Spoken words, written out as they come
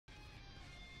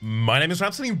My name is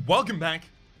Rhapsody. Welcome back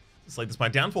to Slay the Spire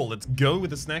Downfall. Let's go with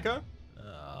the Snecko.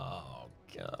 Oh,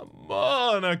 come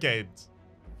on. Okay, it's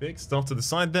fixed off to the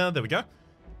side there. There we go.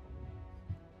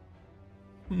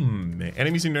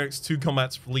 Enemies in next 2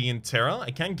 combats flee in terror.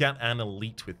 I can get an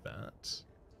elite with that.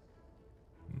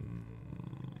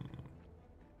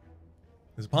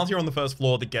 There's a path here on the first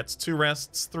floor that gets 2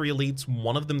 rests, 3 elites,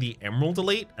 one of them the Emerald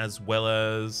Elite, as well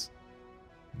as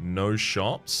no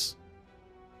shops.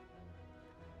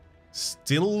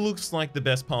 Still looks like the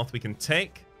best path we can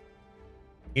take.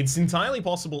 It's entirely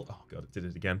possible... Oh god, it did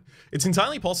it again. It's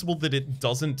entirely possible that it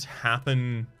doesn't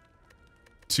happen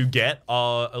to get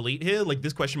our elite here. Like,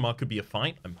 this question mark could be a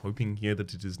fight. I'm hoping here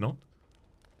that it is not.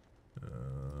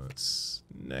 It's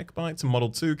neck bites and model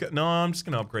 2. No, I'm just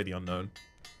going to upgrade the unknown.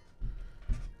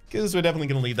 Because we're definitely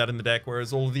going to leave that in the deck,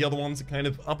 whereas all of the other ones are kind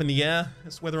of up in the air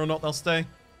as to whether or not they'll stay.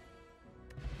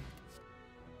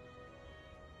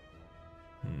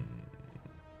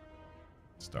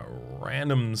 Just a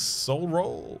random soul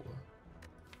roll.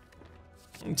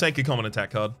 And take a common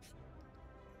attack card.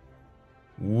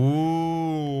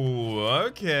 Ooh,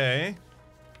 okay.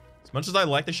 As much as I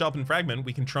like the sharpened fragment,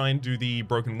 we can try and do the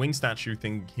broken wing statue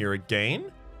thing here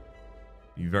again.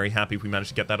 Be very happy if we manage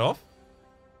to get that off.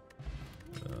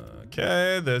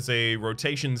 Okay, there's a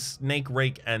rotation snake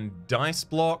rake and dice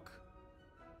block.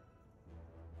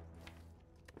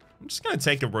 I'm just gonna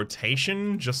take a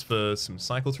rotation just for some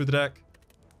cycle through the deck.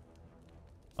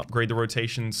 Upgrade the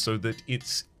rotation so that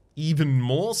it's even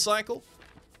more cycle.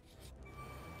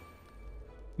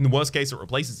 In the worst case, it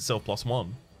replaces itself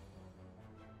 +1.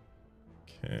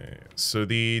 Okay, so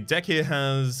the deck here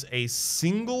has a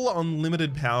single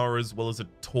unlimited power as well as a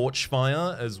torch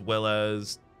fire, as well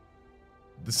as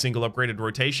the single upgraded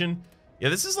rotation. Yeah,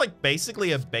 this is like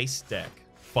basically a base deck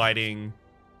fighting,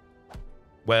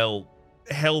 well,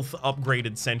 health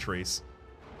upgraded sentries.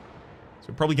 So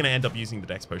we're probably going to end up using the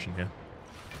Dex potion here.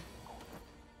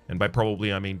 And by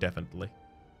probably, I mean definitely.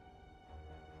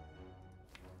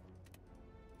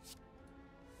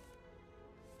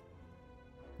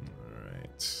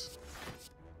 Alright.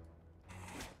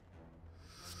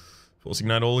 Force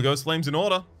ignite all the ghost flames in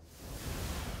order.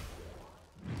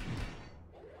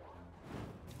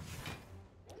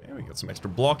 Okay, we got some extra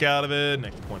block out of it, an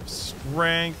extra point of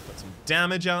strength, got some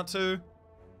damage out too.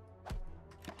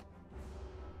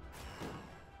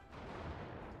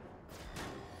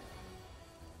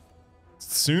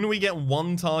 Sooner we get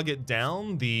one target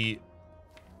down, the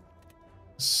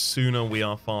sooner we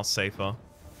are far safer.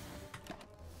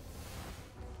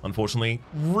 Unfortunately,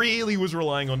 really was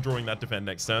relying on drawing that defend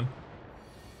next turn.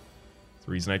 That's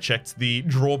the reason I checked the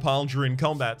draw pile during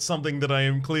combat, something that I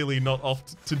am clearly not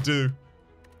oft to do.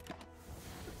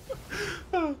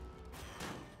 I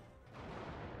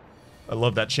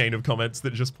love that chain of comments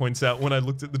that just points out when I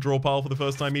looked at the draw pile for the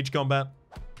first time each combat.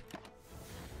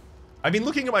 I've been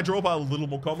looking at my draw pile a little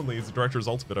more commonly as the director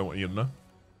results, but I want you to know.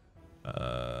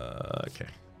 Okay.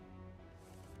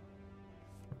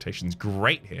 Rotation's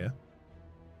great here.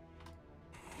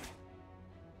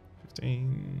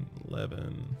 15,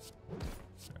 11.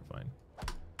 Fine.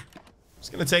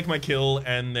 Just gonna take my kill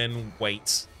and then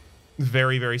wait.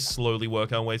 Very, very slowly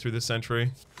work our way through this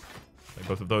century. Play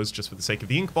both of those just for the sake of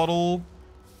the ink bottle.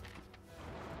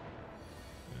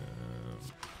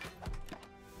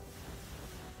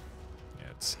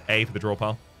 It's A for the draw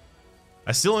pile.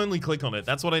 I still only click on it.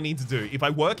 That's what I need to do. If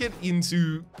I work it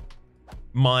into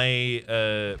my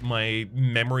my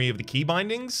memory of the key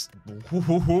bindings,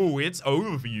 it's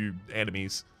over for you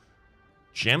enemies.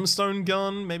 Gemstone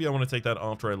gun. Maybe I want to take that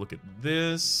after I look at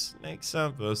this. Snake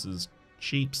sap versus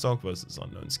cheap stock versus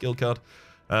unknown skill card.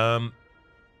 I'll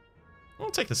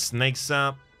take the snake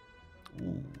sap.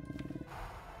 Ooh.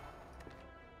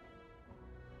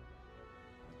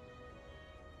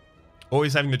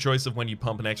 Always having the choice of when you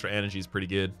pump an extra energy is pretty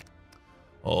good.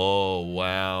 Oh,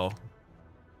 wow.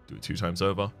 Do it 2 times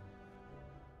over.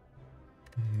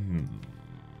 I'm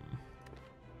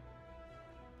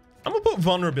gonna put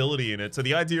vulnerability in it. So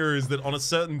the idea is that on a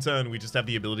certain turn, we just have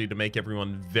the ability to make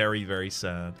everyone very, very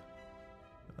sad.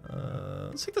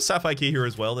 Let's take the Sapphire Key here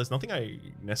as well. There's nothing I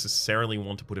necessarily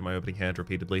want to put in my opening hand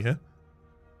repeatedly here.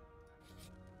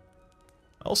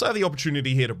 I also have the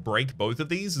opportunity here to break both of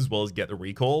these as well as get the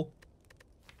recall.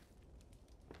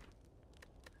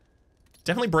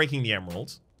 Definitely breaking the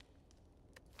emerald.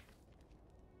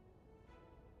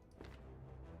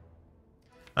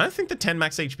 I don't think the 10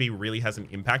 max HP really has an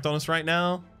impact on us right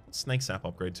now. Snake sap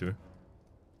upgrade too.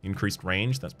 Increased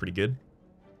range, that's pretty good.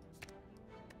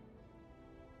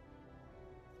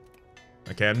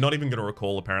 Okay, I'm not even going to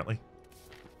recall apparently.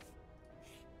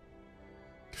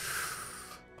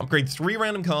 Upgrade 3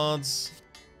 random cards.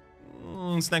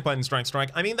 Snack Bite and Strike.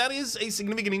 I mean, that is a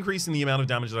significant increase in the amount of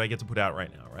damage that I get to put out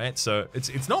right now, right? So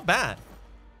it's not bad.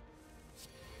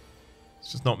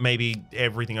 It's just not maybe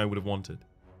everything I would have wanted.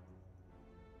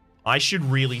 I should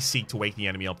really seek to wake the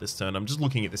enemy up this turn. I'm just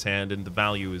looking at this hand, and the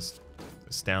value is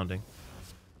astounding.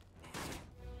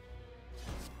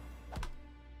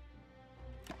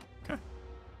 Okay.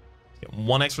 Get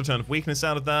 1 extra turn of weakness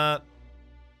out of that.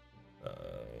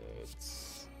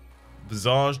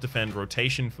 Visage, defend,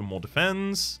 rotation for more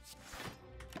defense.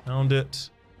 Found it.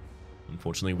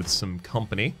 Unfortunately, with some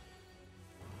company.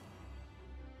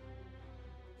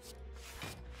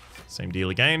 Same deal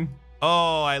again.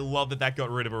 Oh, I love that that got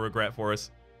rid of a regret for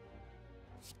us.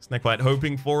 Snakebite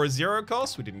hoping for a 0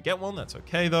 cost. We didn't get one. That's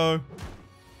okay, though.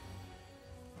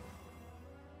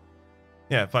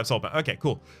 Yeah, 5 soul burn. Okay,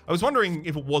 cool. I was wondering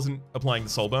if it wasn't applying the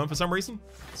soul burn for some reason.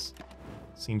 It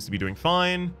seems to be doing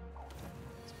fine.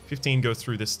 15 goes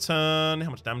through this turn. How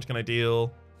much damage can I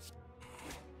deal?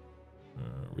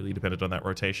 Really depended on that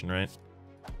rotation, right?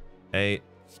 8.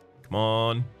 Come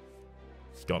on.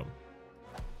 Got him.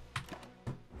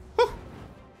 Whew.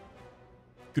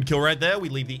 Good kill right there. We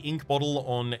leave the ink bottle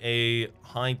on a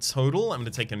high total. I'm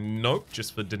going to take a note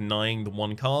just for denying the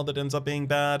 1 card that ends up being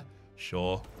bad.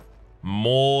 Sure.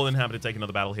 More than happy to take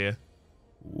another battle here.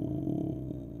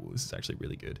 Ooh, this is actually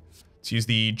really good. Let's use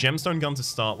the gemstone gun to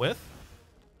start with.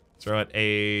 Throw out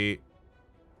a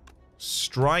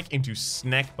strike into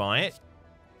Snakebite.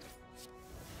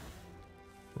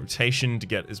 Rotation to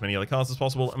get as many other cards as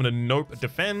possible. I'm going to nope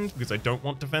defend because I don't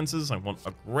want defenses. I want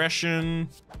aggression.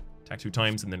 Attack 2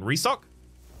 times and then restock.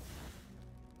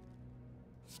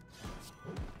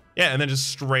 Yeah, and then just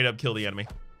straight up kill the enemy.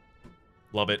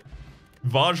 Love it.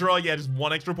 Vajra, yeah, just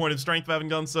 1 extra point of strength for having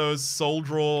done so. Soul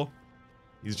Draw.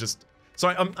 He's just... So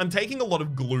I'm taking a lot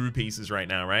of glue pieces right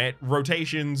now, right?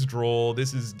 Rotations, draw.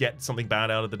 This is get something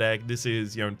bad out of the deck. This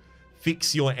is, you know,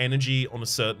 fix your energy on a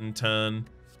certain turn.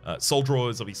 Soul Draw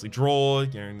is obviously draw.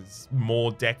 You know, it's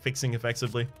more deck fixing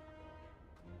effectively.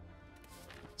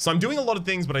 So I'm doing a lot of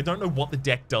things, but I don't know what the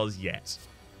deck does yet.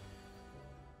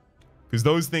 Because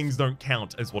those things don't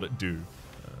count as what it do.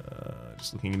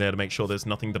 Just looking in there to make sure there's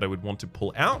nothing that I would want to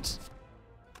pull out.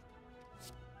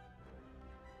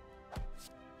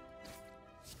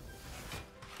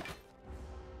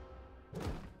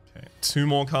 Okay, 2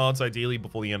 more cards ideally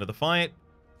before the end of the fight.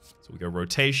 So we go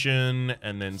rotation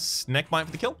and then Snakebite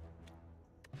for the kill.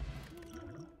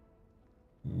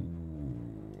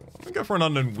 I'm gonna go for an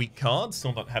unknown weak card,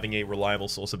 still not having a reliable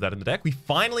source of that in the deck. We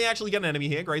finally actually get an enemy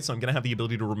here, great, so I'm gonna have the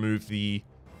ability to remove the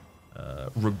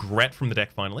regret from the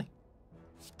deck finally.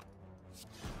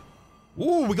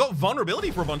 Ooh, we got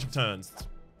vulnerability for a bunch of turns.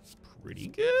 That's pretty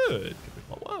good. Could be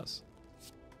a lot worse.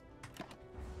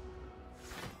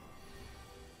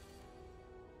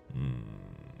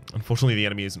 Unfortunately, the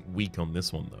enemy isn't weak on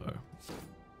this one, though.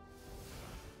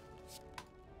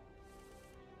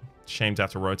 Shame to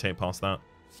have to rotate past that.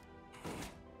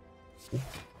 Ooh.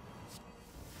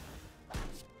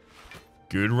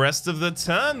 Good rest of the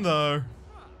turn, though.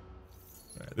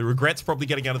 The regret's probably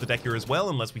getting out of the deck here as well,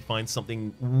 unless we find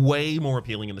something way more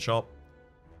appealing in the shop.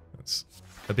 That's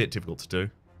a bit difficult to do.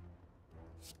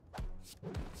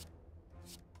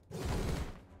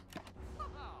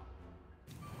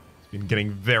 It's been getting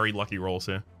very lucky rolls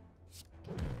here.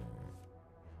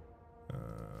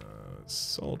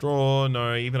 Soul Draw.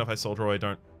 No, even if I Soul Draw, I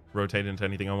don't rotate into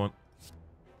anything I want.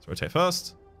 Let's rotate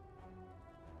first.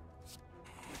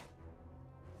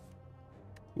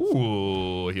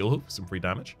 Ooh, heal hook for some free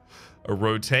damage. A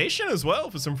rotation as well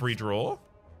for some free draw.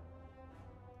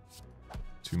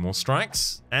 2 more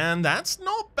strikes. And that's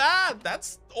not bad.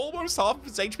 That's almost half of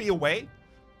its HP away.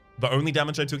 The only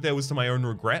damage I took there was to my own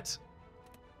regret.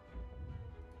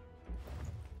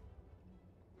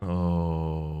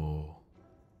 Oh.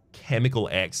 Chemical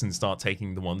X and start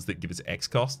taking the ones that give us X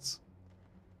costs.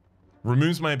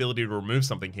 Removes my ability to remove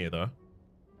something here, though.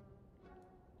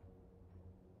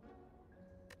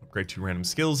 Upgrade 2 random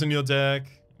skills in your deck.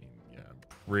 I mean, yeah, I'm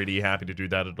pretty happy to do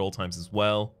that at all times as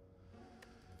well.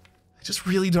 I just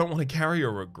really don't want to carry a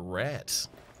regret.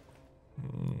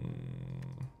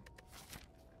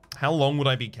 How long would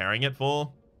I be carrying it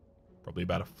for? Probably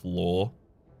about a floor.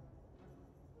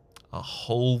 A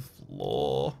whole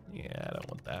floor? Yeah, I don't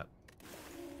want that.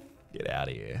 Get out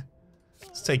of here.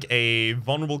 Let's take a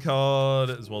vulnerable card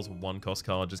as well as a 1-cost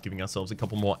card, just giving ourselves a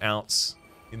couple more outs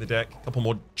in the deck. A couple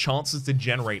more chances to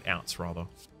generate outs, rather.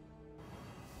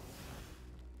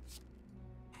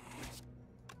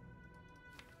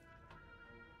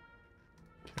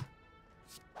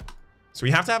 So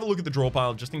we have to have a look at the draw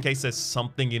pile just in case there's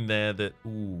something in there that...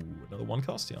 Ooh, another one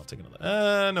cost? Yeah, I'll take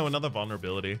another. No, another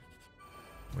vulnerability.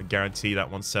 We guarantee that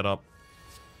one's set up.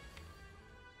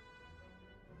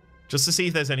 Just to see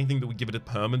if there's anything that would give it a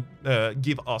permanent...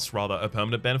 give us, rather, a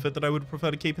permanent benefit that I would prefer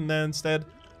to keep in there instead. I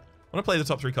want to play the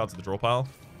top 3 cards of the draw pile.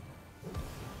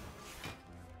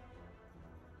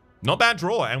 Not bad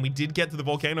draw, and we did get to the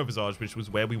Volcano Visage, which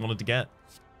was where we wanted to get.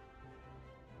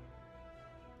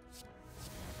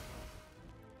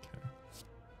 Okay.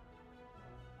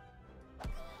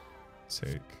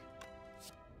 Take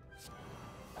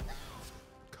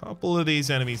a couple of these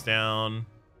enemies down.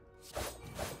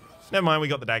 Never mind, we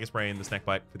got the Dagger Spray and the Snake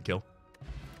Bite for the kill.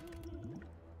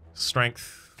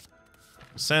 Strength.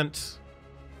 Percent.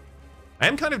 I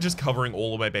am kind of just covering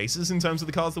all of my bases in terms of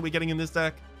the cards that we're getting in this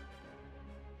deck.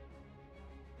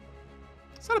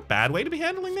 Is that a bad way to be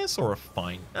handling this, or a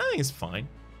fine? I think it's fine.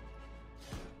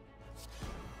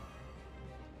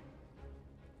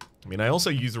 I mean, I also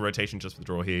use the rotation just for the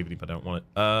draw here, even if I don't want it.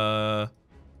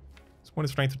 It's 1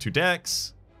 strength for 2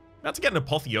 decks. About to get an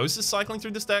Apotheosis cycling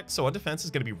through this deck, so our defense is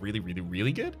going to be really, really,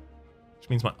 really good. Which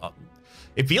means my...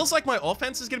 it feels like my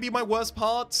offense is going to be my worst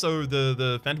part, so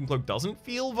the Phantom Cloak doesn't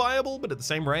feel viable, but at the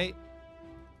same rate...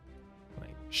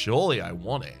 like, surely I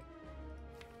want it.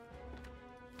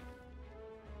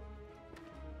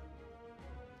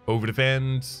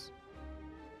 Over-defend.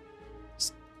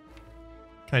 Just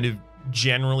kind of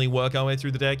generally work our way through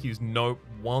the deck. Use Nope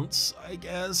once, I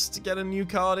guess, to get a new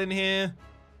card in here.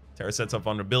 Terra sets up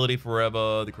vulnerability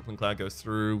forever. The Crippling Cloud goes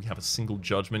through. We have a single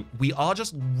judgment. We are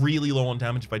just really low on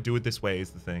damage if I do it this way,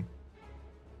 is the thing.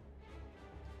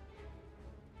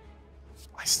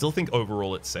 I still think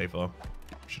overall it's safer.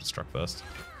 Should have struck first.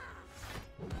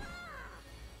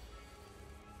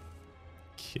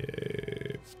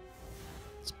 Okay.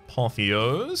 It's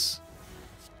Apotheos.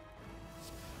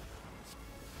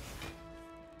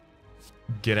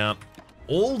 Get out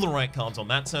all the right cards on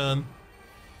that turn.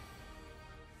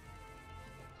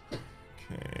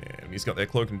 Okay, and he's got their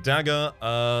Cloak and Dagger.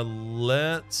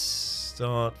 Let's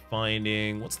start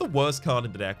finding... what's the worst card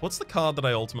in the deck? What's the card that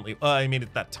I ultimately... I mean,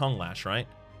 it's that Tongue Lash, right?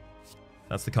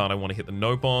 That's the card I want to hit the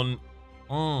Nope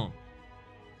on.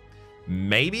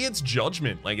 Maybe it's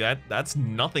Judgment. Like, that's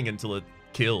nothing until it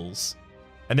kills.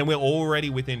 And then we're already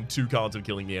within 2 cards of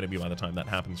killing the enemy by the time that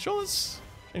happens. Sure, let's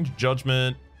change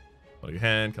Judgment. Bottom of your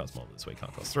hand, cast more this way,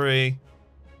 can't cost 3.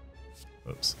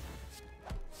 Oops.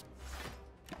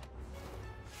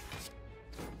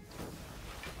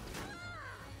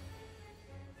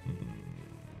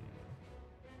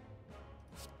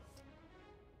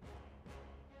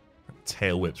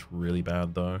 Tail Whip's really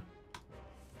bad, though.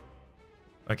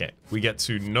 Okay, we get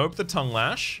to Nope the Tongue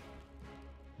Lash.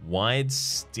 Wide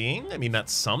Sting? I mean,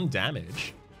 that's some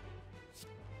damage.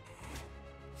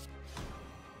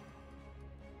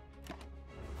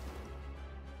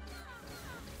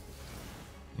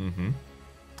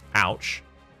 Ouch.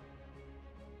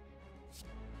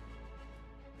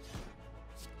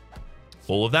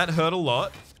 All of that hurt a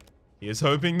lot. He is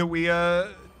hoping that we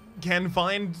can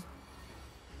find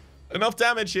enough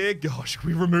damage here. Gosh,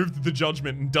 we removed the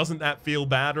Judgment, and doesn't that feel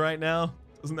bad right now?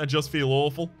 Doesn't that just feel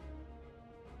awful?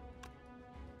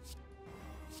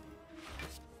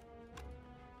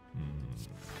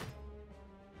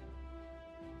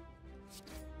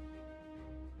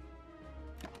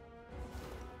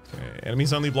 Okay,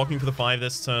 enemy's only blocking for the 5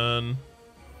 this turn.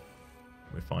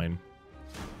 We're fine.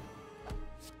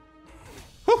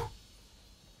 Whew.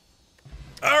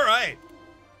 All right.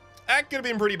 That could have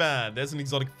been pretty bad. There's an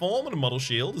exotic form and a model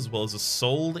shield, as well as a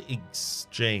soul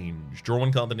exchange. Draw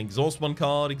 1 card, then exhaust 1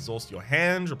 card. Exhaust your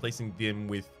hand, replacing them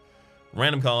with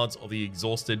random cards of the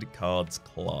exhausted cards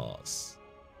class.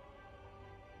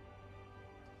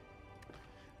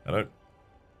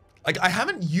 I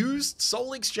haven't used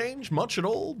Soul Exchange much at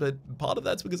all, but part of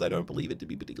that's because I don't believe it to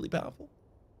be particularly powerful.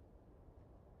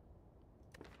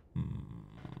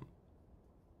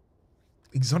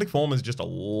 Exotic form is just a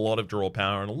lot of draw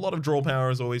power, and a lot of draw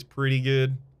power is always pretty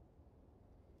good.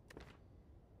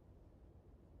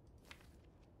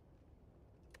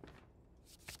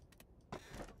 I'm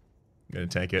gonna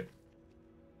take it.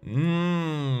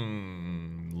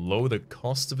 Lower the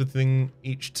cost of a thing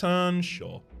each turn,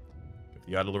 sure. Give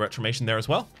the Idol of Retromation there as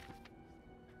well.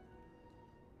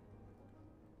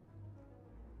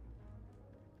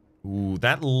 Ooh,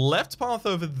 that left path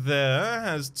over there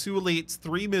has 2 elites,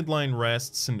 3 midline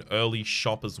rests, and early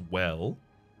shop as well.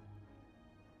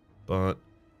 But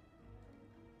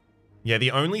yeah,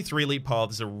 the only 3 elite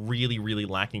paths are really, really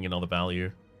lacking in other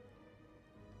value.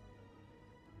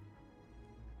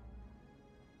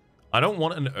 I don't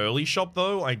want an early shop,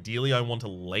 though. Ideally, I want a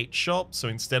late shop. So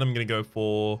instead, I'm going to go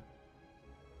for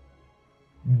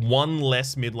 1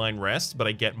 less midline rest, but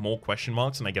I get more question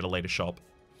marks and I get a later shop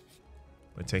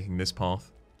by taking this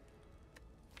path.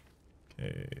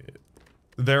 Okay.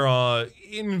 There are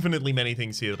infinitely many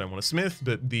things here that I want to smith,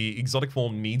 but the exotic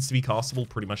form needs to be castable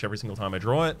pretty much every single time I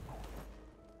draw it.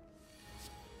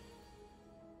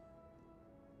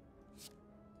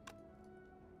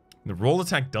 The roll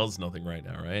attack does nothing right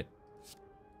now, right?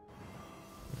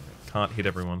 Can't hit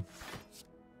everyone.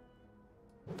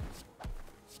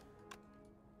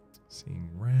 Seeing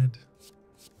red.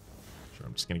 Sure,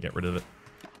 I'm just going to get rid of it.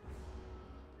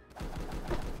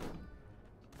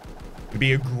 It'd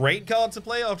be a great card to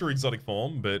play after exotic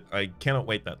form, but I cannot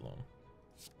wait that long.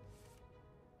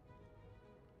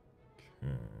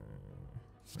 Okay.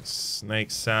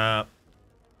 Snake sap.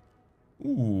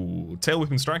 Ooh, tail whip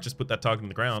and strike, just put that target on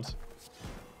the ground.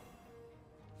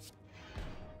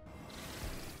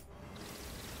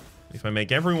 If I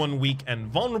make everyone weak and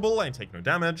vulnerable, I take no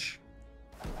damage.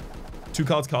 2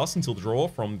 cards cast until the draw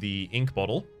from the ink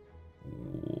bottle.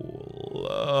 Ooh,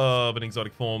 love an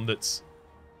exotic form that's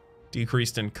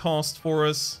decreased in cost for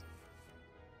us.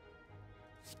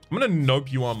 I'm gonna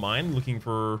nope you on mine, looking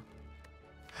for...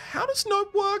 How does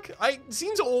nope work? I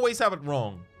seem to always have it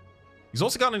wrong. He's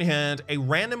also got in hand a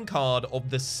random card of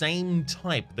the same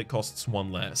type that costs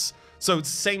 1 less. So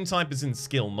it's the same type as in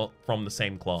skill, not from the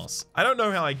same class. I don't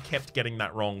know how I kept getting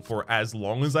that wrong for as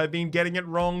long as I've been getting it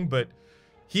wrong, but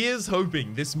here's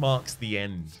hoping this marks the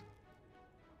end.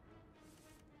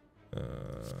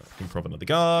 Improv another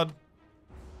guard.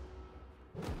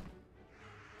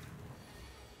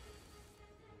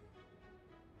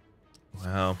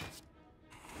 Wow.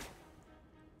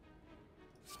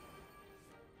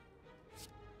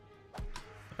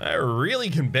 I really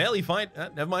can barely fight.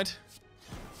 Never mind.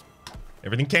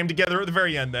 Everything came together at the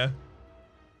very end there.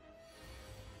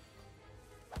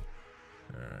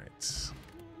 Alright.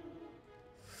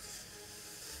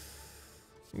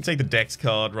 You can take the Dex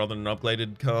card rather than an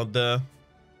upgraded card there.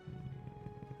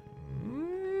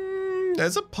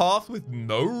 There's a path with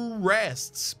no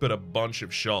rests, but a bunch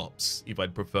of shops, if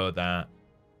I'd prefer that.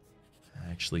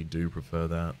 I actually do prefer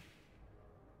that.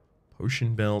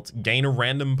 Potion belt. Gain a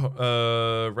random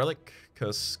relic.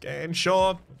 Curse scan.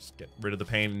 Sure. Just get rid of the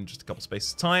pain in just a couple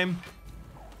spaces of time.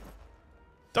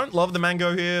 Don't love the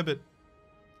mango here, but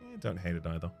don't hate it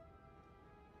either.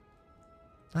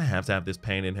 I have to have this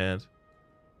pain in hand.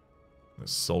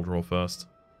 Let's soul draw first.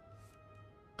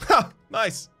 Ha!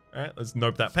 Nice. Alright, let's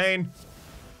nope that pain.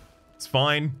 It's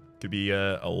fine. Could be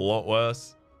a lot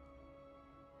worse.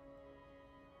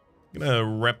 I'm gonna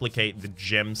replicate the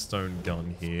gemstone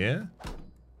gun here.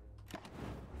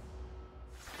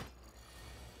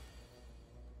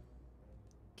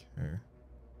 Okay.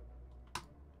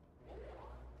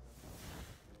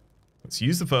 Let's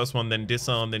use the first one, then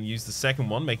disarm, then use the second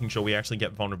one, making sure we actually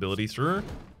get vulnerability through.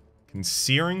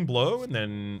 Searing blow, and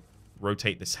then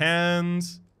rotate this hand.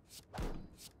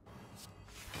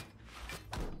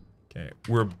 Okay,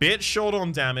 we're a bit short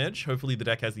on damage. Hopefully the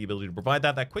deck has the ability to provide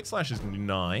that. That quick slash is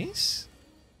nice.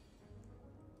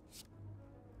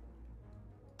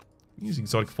 Using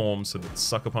exotic form so that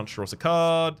Sucker Punch draws a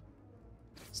card.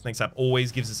 Snake Sap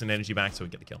always gives us an energy back so we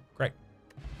get the kill. Great.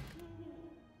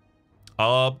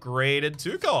 Upgraded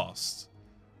 2 cost.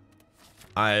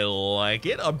 I like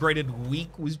it. Upgraded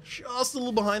weak was just a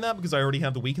little behind that because I already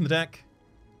have the weak in the deck.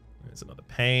 There's another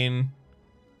pain.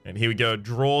 And here we go.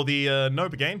 Draw the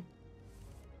nope again.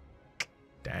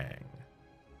 Dang.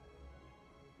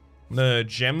 The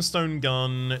gemstone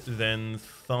gun, then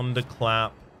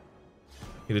thunderclap,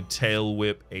 hit a tail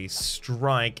whip, a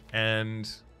strike, and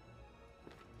should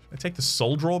I take the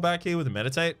soul draw back here with a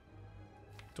meditate?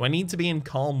 Do I need to be in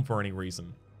calm for any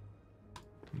reason?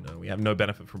 No, we have no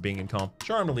benefit from being in calm.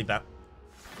 Sure, I'm gonna leave that.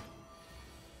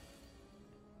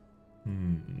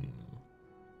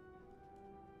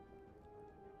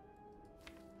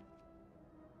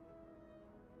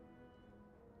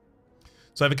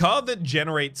 So I have a card that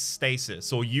generates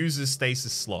stasis or uses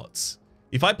stasis slots.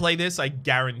 If I play this, I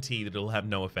guarantee that it'll have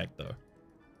no effect though.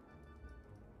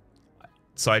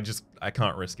 So I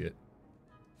can't risk it.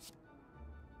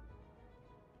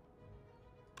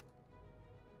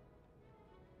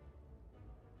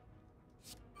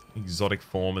 Exotic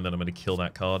form, and then I'm going to kill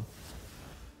that card.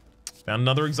 Found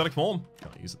another exotic form.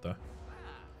 Can't use it though.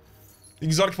 The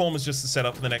exotic form is just to set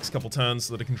up for the next couple turns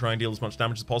so that it can try and deal as much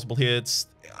damage as possible here.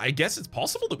 I guess it's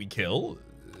possible that we kill.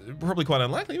 Probably quite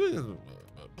unlikely,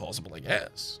 but possible, I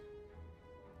guess.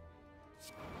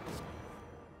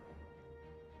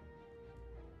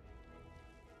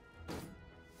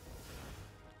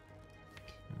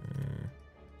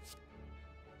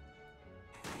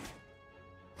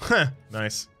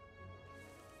 Nice.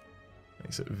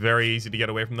 Makes it very easy to get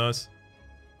away from those.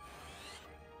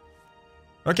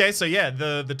 Okay, so yeah,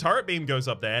 the turret beam goes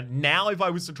up there. Now if I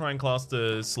was to try and cast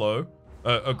a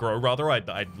grow rather,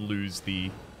 I'd lose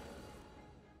the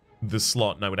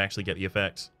slot and I would actually get the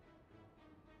effect.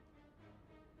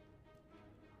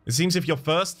 It seems if your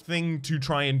first thing to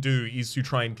try and do is to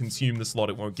try and consume the slot,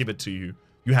 it won't give it to you.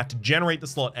 You have to generate the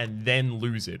slot and then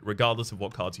lose it, regardless of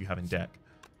what cards you have in deck.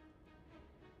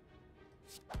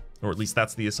 Or at least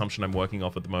that's the assumption I'm working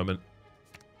off at the moment.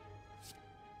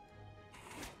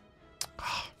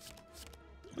 I'm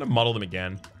gonna muddle them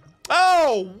again.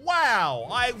 Oh, wow!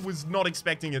 I was not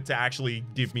expecting it to actually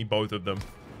give me both of them.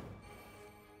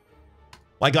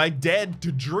 Like, I dared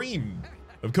to dream,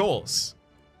 of course.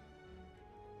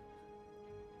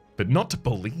 But not to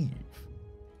believe.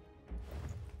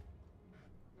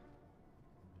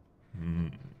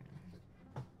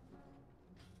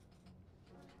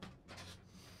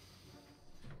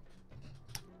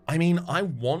 I mean, I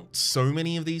want so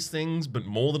many of these things, but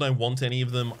more than I want any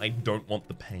of them, I don't want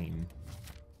the pain.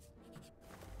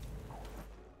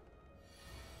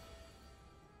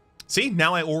 See,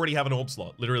 now I already have an orb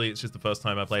slot. Literally, it's just the first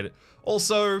time I played it.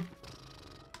 Also,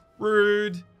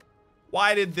 rude.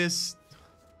 Why did this...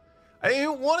 I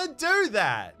didn't want to do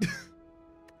that.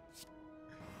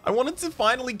 I wanted to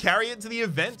finally carry it to the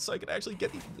event so I could actually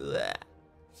get the...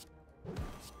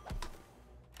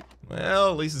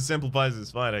 Well, at least it simplifies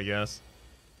this fight, I guess.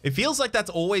 It feels like that's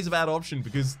always a bad option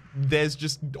because there's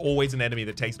just always an enemy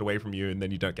that takes it away from you and then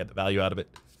you don't get the value out of it.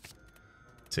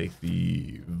 Take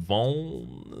the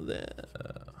Von there.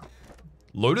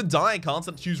 Loaded die. Cards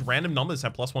that choose random numbers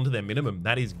have +1 to their minimum.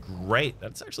 That is great.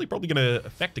 That's actually probably going to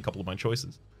affect a couple of my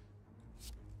choices.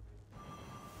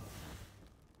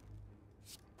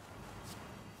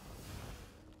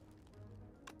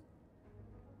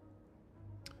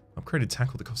 Upgraded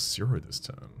tackle that costs 0 this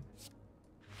turn.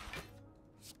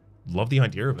 Love the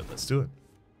idea of it. Let's do it.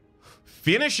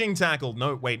 Finishing tackle.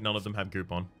 No, wait, none of them have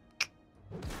goop on.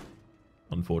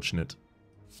 Unfortunate.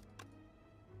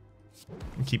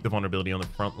 And keep the vulnerability on the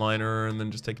frontliner and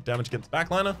then just take damage against the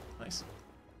backliner. Nice.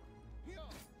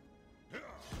 So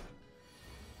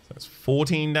that's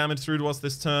 14 damage through to us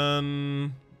this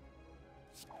turn.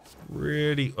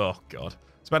 Pretty... Oh, God.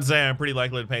 I was about to say I'm pretty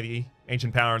likely to pay the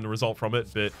Ancient Power and the result from it,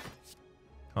 but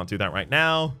can't do that right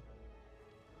now.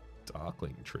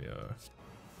 Darkling Trio. I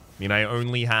mean, I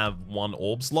only have one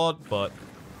orb slot, but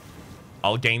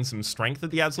I'll gain some strength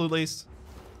at the absolute least.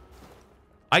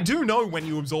 I do know when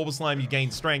you absorb a slime, you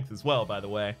gain strength as well, by the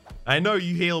way. I know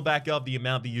you heal back up the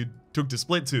amount that you took to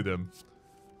split to them.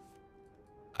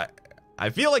 I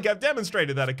feel like I've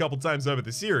demonstrated that a couple times over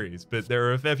the series, but there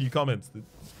are a fair few comments that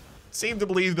seem to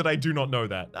believe that I do not know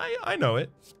that. I know it.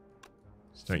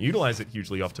 Just don't utilize it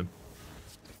hugely often.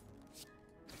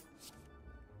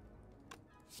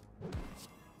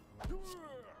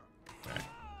 Right.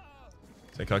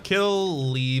 Take our kill,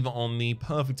 leave on the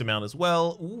perfect amount as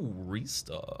well. Ooh,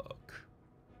 restock.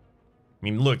 I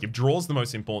mean, look, if draw's the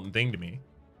most important thing to me,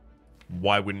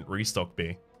 why wouldn't restock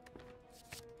be?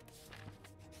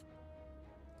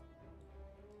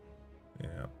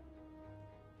 Yeah.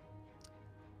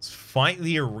 Let's fight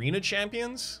the arena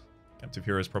champions. Captive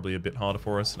Hero is probably a bit harder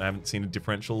for us, and I haven't seen a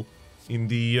differential in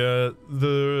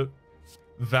the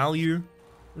value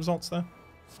results there.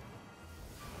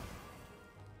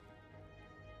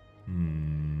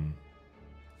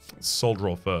 Soul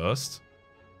draw first.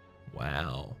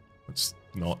 Wow. That's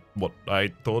not what I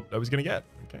thought I was going to get.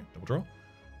 Okay, double draw.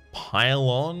 Pile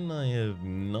on. I have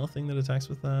nothing that attacks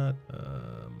with that.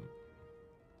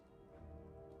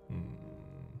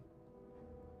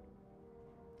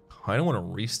 I don't want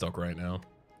to restock right now.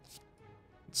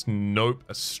 It's nope.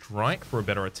 A strike for a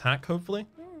better attack, hopefully.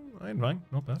 Fine.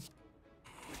 Not bad.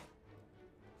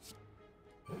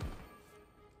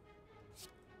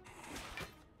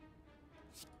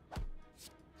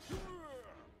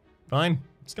 Fine.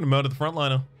 Just going to murder the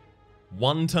frontliner.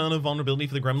 One turn of vulnerability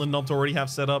for the Gremlin Knob to already have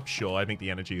set up. Sure, I think the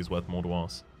energy is worth more to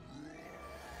us.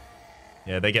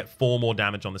 Yeah, they get 4 more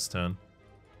damage on this turn.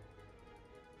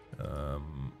 Oh,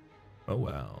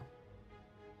 wow.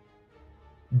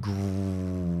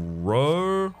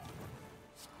 Grow.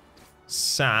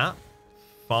 Sap.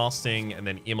 Fasting, and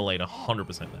then Immolate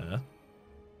 100% there.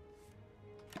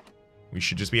 We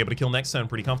should just be able to kill next turn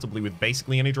pretty comfortably with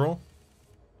basically any draw.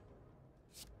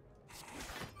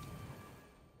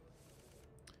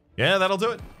 Yeah, that'll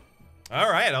do it.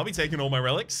 All right, I'll be taking all my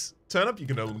relics. Turnip, you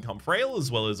can become frail, as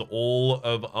well as all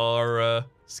of our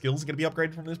skills are going to be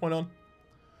upgraded from this point on.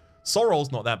 Soul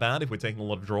Roll's not that bad if we're taking a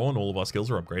lot of draw and all of our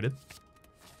skills are upgraded.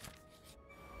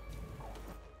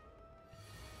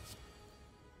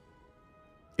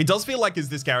 It does feel like as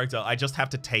this character, I just have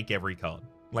to take every card.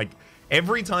 Like,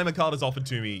 every time a card is offered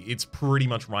to me, it's pretty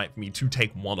much right for me to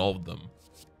take one of them.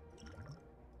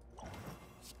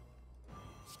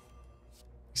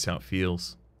 That's how it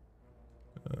feels.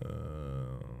 I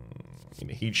mean,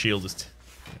 a heat shield is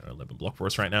 11 block for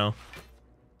us right now.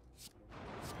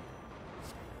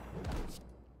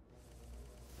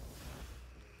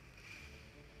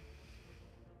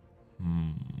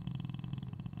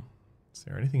 Is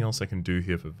there anything else I can do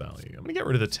here for value? I'm gonna get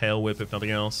rid of the tail whip if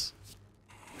nothing else.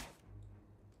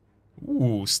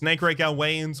 Ooh, snake rake our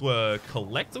way into a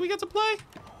collector we get to play?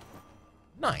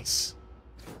 Nice.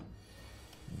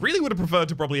 Really would have preferred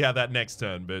to probably have that next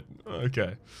turn, but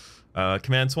okay.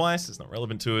 Command twice, it's not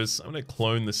relevant to us. I'm gonna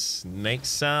clone the snake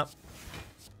sap.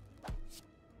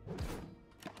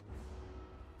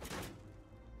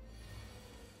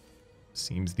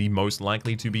 Seems the most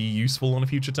likely to be useful on a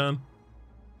future turn.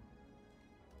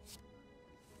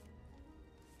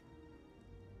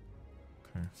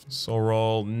 Okay, soul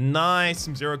roll, nice,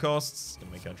 some zero costs.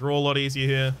 Gonna make our draw a lot easier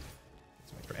here.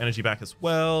 Some extra energy back as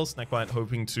well. Snakebite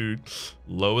hoping to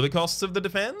lower the costs of the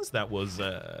defense. That was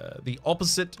the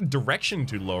opposite direction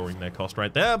to lowering their cost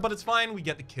right there, but it's fine, we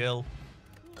get the kill.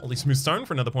 Holy Smooth Stone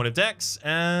for another point of dex,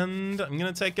 and I'm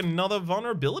gonna take another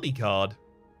vulnerability card.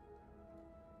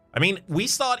 I mean, we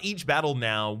start each battle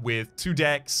now with 2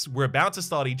 dex. We're about to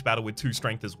start each battle with 2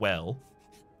 strength as well.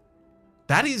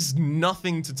 That is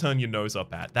nothing to turn your nose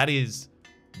up at. That is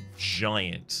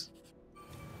giant.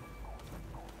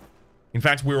 In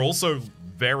fact, we're also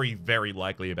very, very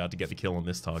likely about to get the kill on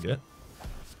this target.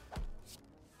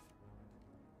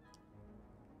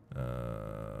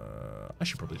 I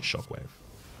should probably just shockwave.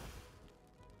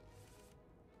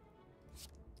 Let's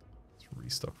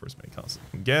restock for as many cards as we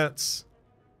can get.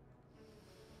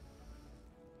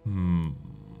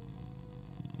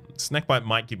 Snakebite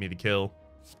might give me the kill.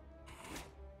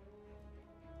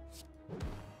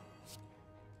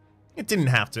 It didn't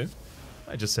have to.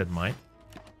 I just said might.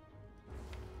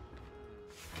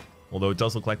 Although it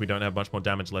does look like we don't have much more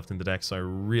damage left in the deck, so I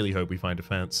really hope we find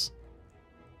defense.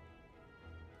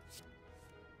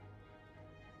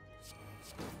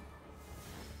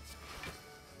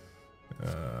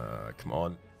 Come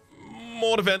on.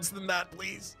 More defense than that,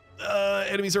 please.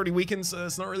 Enemy's already weakened, so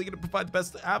it's not really going to provide the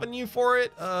best avenue for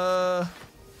it. Sure,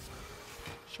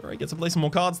 I get to play some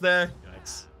more cards there.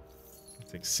 Yikes.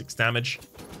 Take 6 damage.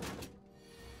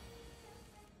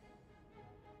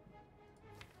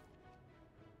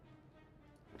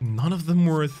 None of them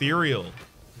were ethereal.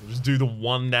 We'll just do the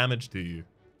 1 damage to you.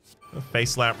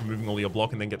 Face slap, removing all your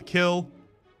block, and then get the kill.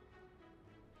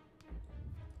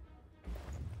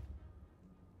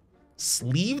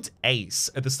 Sleeved Ace.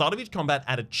 At the start of each combat,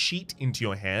 add a cheat into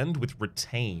your hand with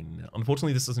Retain.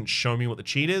 Unfortunately, this doesn't show me what the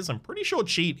cheat is. I'm pretty sure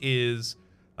cheat is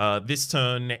this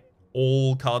turn,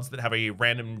 all cards that have a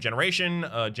random generation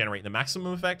generate the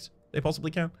maximum effect they possibly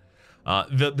can.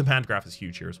 The Pantograph is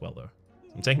huge here as well, though.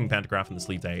 I'm taking Pantograph and the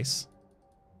Sleeved Ace.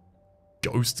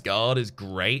 Ghost Guard is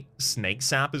great. Snake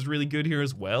Sap is really good here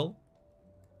as well.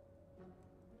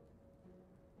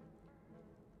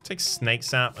 Take Snake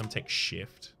Sap and take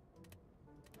Shift.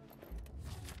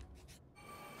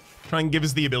 Try and give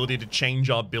us the ability to change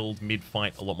our build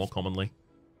mid-fight a lot more commonly.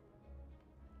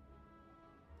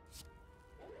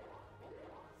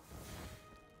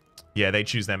 Yeah, they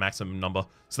choose their maximum number.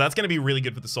 So that's going to be really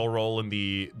good for the soul roll and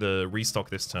the restock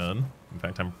this turn. In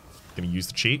fact, I'm going to use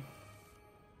the cheat.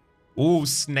 Ooh,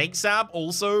 Snake Sap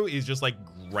also is just like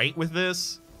great with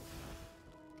this.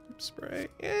 Spray.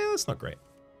 Yeah, that's not great.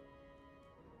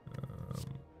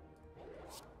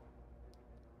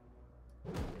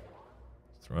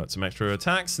 Throw out some extra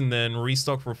attacks and then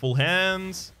restock for a full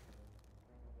hand.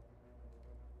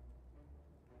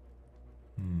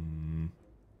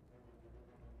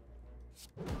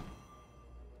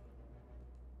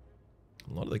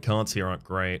 A lot of the cards here aren't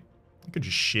great. I could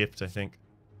just shift, I think.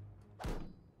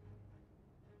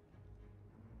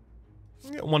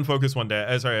 Get 1 focus, 1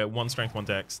 dex. Sorry, 1 strength, 1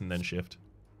 dex, and then shift.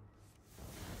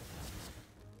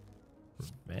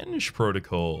 Revenge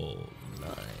Protocol.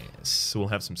 Nice. We'll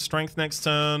have some strength next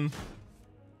turn.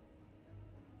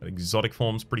 That exotic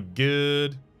form's pretty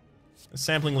good. A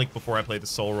sampling link before I play the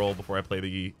soul roll, before I play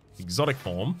the exotic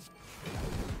form.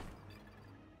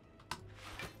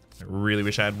 I really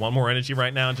wish I had 1 more energy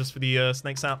right now just for the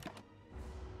snake sap.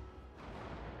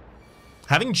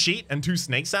 Having cheat and 2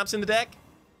 snake saps in the deck,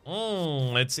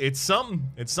 it's something.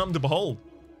 It's something to behold.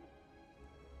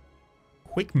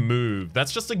 Quick move.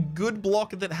 That's just a good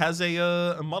block that has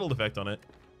a muddled effect on it.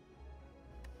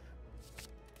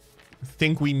 I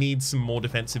think we need some more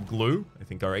defensive glue. I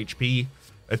think our HP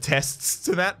attests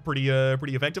to that pretty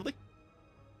effectively.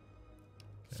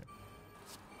 Okay.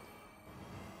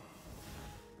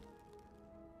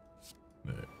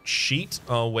 Cheat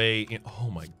our way in.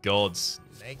 Oh my god,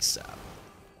 snake sap.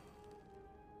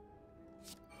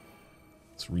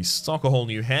 Let's restock a whole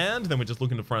new hand. Then we're just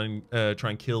looking to try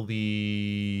and kill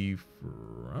the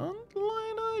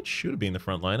frontliner. It should have been the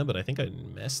frontliner, but I think I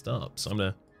messed up. So I'm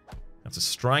gonna have to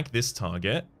strike this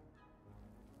target.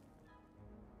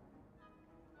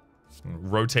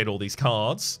 Rotate all these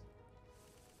cards.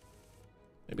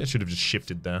 Maybe I should have just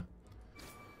shifted there.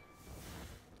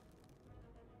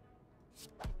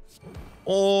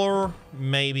 Or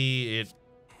maybe it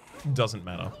doesn't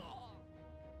matter.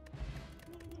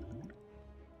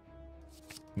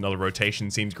 Another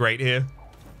rotation seems great here.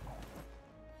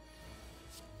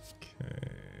 Okay.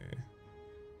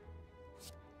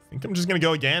 I think I'm just going to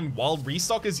go again. While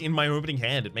restock is in my opening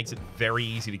hand, it makes it very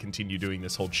easy to continue doing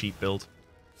this whole cheap build.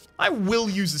 I will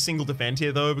use a single defend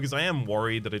here, though, because I am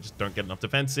worried that I just don't get enough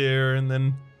defense here and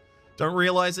then don't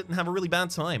realize it and have a really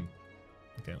bad time.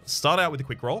 Okay, let's start out with a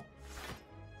quick roll.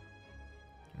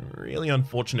 Really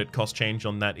unfortunate cost change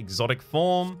on that exotic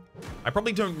form. I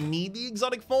probably don't need the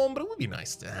exotic form, but it would be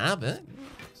nice to have it.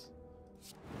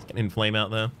 Let's get Inflame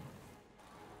out there.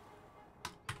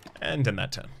 And end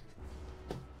that turn.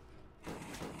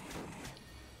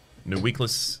 No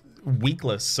weakness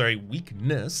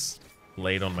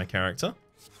laid on my character.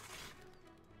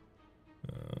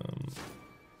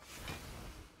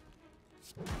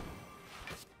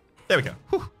 There we go.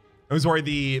 Whew. I was worried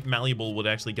the Malleable would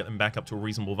actually get them back up to a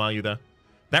reasonable value there.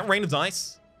 That Rain of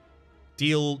Dice,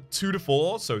 deal 2 to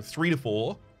 4, so 3 to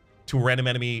 4, to a random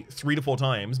enemy 3 to 4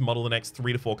 times, model the next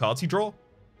 3 to 4 cards you draw.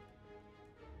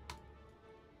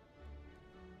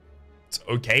 It's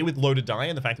okay with loaded die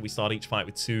and the fact that we start each fight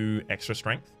with 2 extra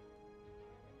strength.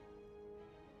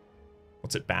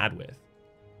 What's it bad with?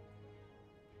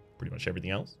 Pretty much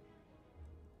everything else.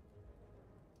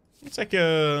 It's like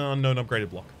a unknown upgraded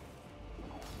block.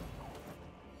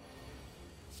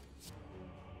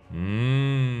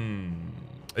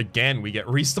 Again, we get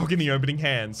restock in the opening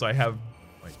hand, so I have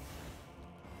like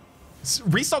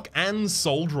restock and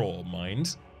soul draw,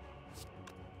 mind.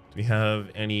 Do we have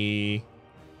any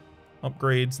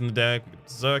upgrades in the deck? We got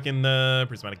Berserk in there,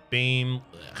 Prismatic Beam.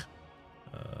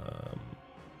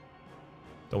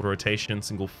 Double rotation,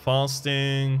 single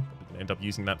fasting. Probably gonna end up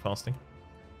using that fasting.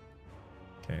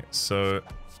 Okay, so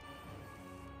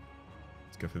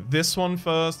let's go for this one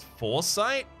first.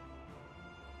 Foresight.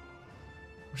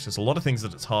 Which there's a lot of things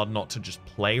that it's hard not to just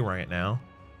play right now.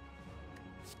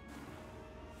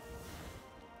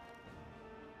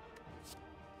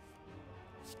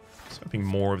 I was hoping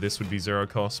more of this would be 0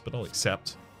 cost, but I'll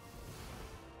accept.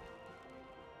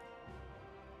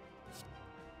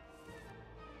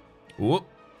 Whoop.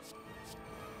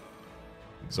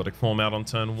 Exotic form out on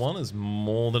turn 1 is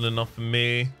more than enough for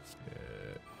me.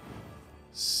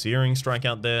 Searing Strike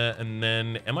out there, and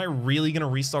then am I really going to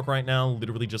restock right now?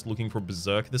 Literally just looking for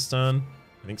Berserk this turn?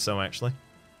 I think so, actually.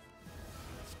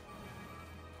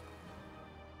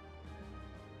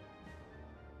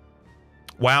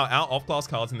 Wow, our off-class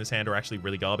cards in this hand are actually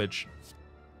really garbage.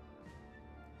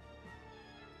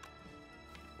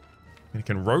 It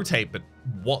can rotate, but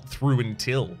what through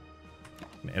until?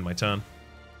 I'm gonna end my turn.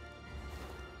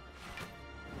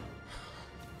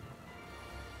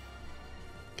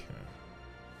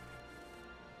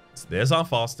 There's our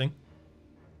fasting.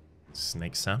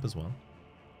 Snake sap as well.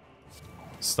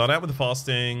 Start out with the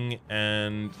fasting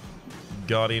and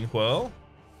Guardian Whirl.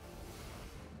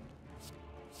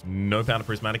 No Powder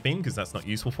Prismatic Beam because that's not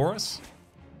useful for us.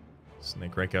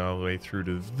 Snake Rake our way through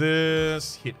to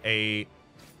this. Hit a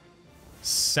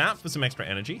sap for some extra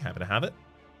energy. Happy to have it.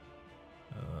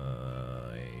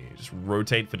 Just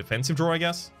rotate for defensive draw, I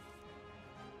guess.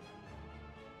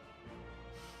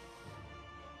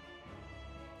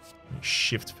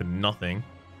 Shift for nothing.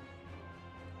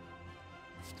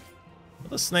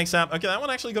 Another Snake Sap. Okay, that one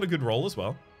actually got a good roll as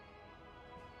well.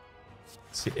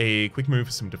 Let's hit a quick move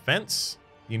for some defense.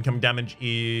 The incoming damage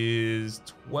is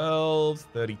 12,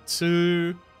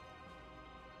 32.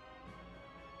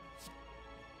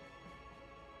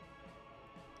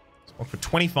 Let's for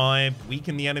 25.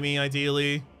 Weaken the enemy,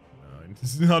 ideally.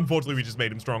 Unfortunately, we just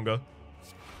made him stronger.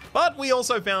 But we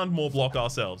also found more block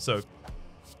ourselves, so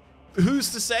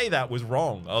who's to say that was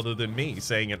wrong, other than me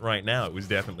saying it right now? It was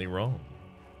definitely wrong.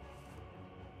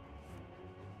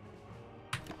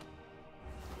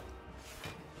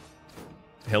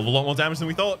 Hell of a lot more damage than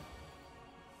we thought.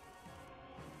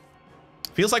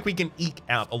 Feels like we can eke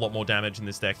out a lot more damage in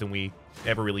this deck than we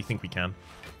ever really think we can.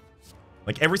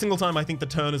 Like, every single time I think the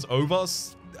turn is over,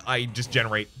 I just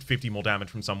generate 50 more damage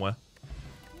from somewhere.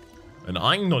 And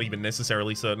I'm not even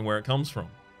necessarily certain where it comes from.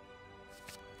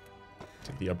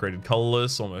 Take the upgraded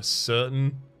colorless, almost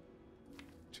certain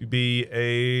to be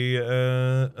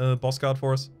a boss card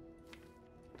for us.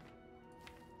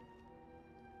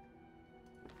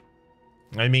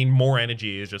 I mean, more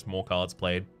energy is just more cards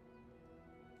played.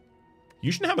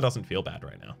 Justaschema doesn't feel bad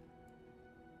right now.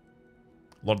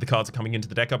 A lot of the cards are coming into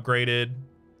the deck upgraded.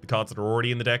 The cards that are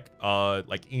already in the deck are,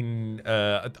 like,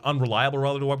 unreliable,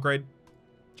 rather, to upgrade.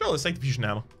 Sure, let's take the Fusion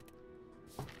Hammer.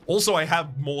 Also, I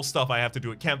have more stuff I have to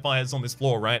do at campfires on this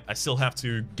floor, right? I still have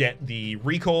to get the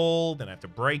recall, then I have to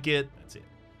break it. That's it.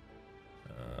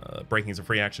 Breaking is a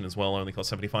free action as well, only costs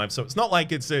 75. So it's not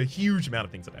like it's a huge amount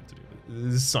of things that I have to do.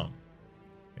 There's some.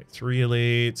 Okay, 3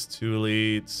 elites, 2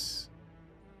 elites,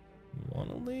 1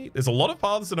 elite. There's a lot of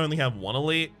paths that only have 1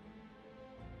 elite.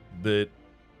 That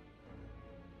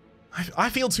I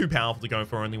feel too powerful to go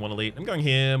for only 1 elite. I'm going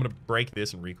here. I'm going to break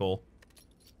this and recall.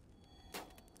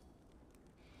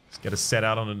 Let's get a set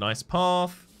out on a nice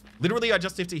path. Literally, I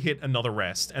just have to hit another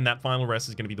rest, and that final rest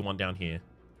is going to be the one down here.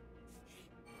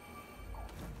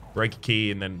 Break a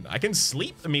key, and then I can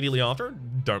sleep immediately after.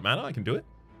 Don't matter. I can do it.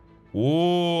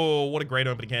 Whoa, what a great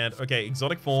opening hand. Okay,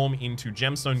 exotic form into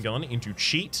gemstone gun, into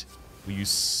cheat. We use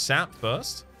sap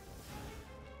first.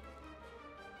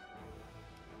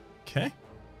 Okay.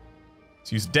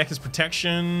 Let's use deck as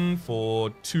protection for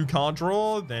 2 card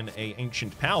draw, then a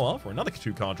ancient power for another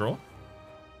 2 card draw.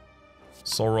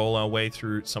 Soul roll our way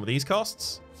through some of these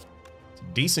costs. It's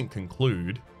a decent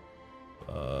conclude.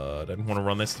 I don't want to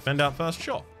run this defend out first.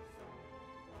 Sure.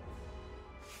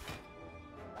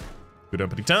 Good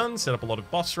opening turn. Set up a lot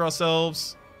of buffs for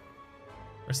ourselves.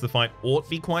 Rest of the fight ought to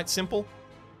be quite simple.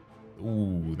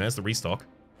 Ooh, there's the restock.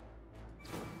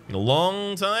 Been a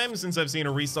long time since I've seen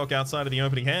a restock outside of the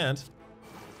opening hand.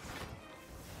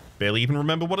 Barely even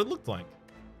remember what it looked like.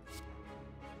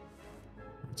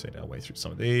 Rotate our way through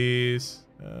some of these.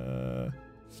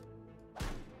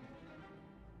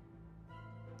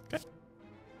 Okay.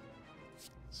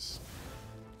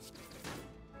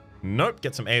 Nope,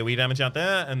 get some AoE damage out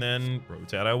there, and then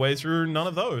rotate our way through none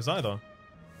of those either.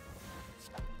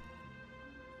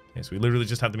 Okay, so we literally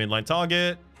just have the midline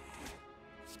target.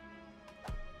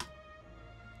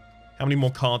 How many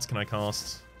more cards can I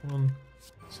cast? 1,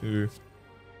 2,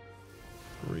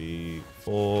 3,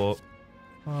 4,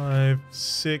 5,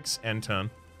 6, and turn.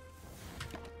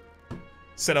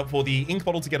 Set up for the ink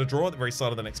bottle to get a draw at the very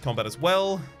start of the next combat as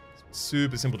well.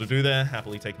 Super simple to do there.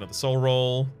 Happily take another soul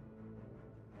roll.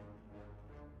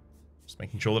 Just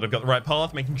making sure that I've got the right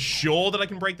path. Making sure that I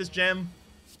can break this gem.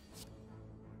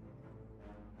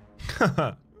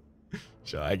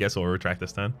 Sure, I guess I'll retract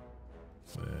this turn.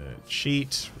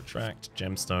 Cheat, retract,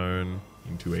 gemstone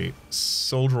into a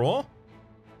soul draw.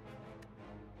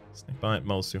 Snake bite,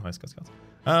 moles, 2 high scuds cards.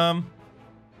 I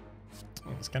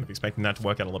was kind of expecting that to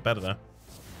work out a lot better there.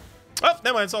 Oh,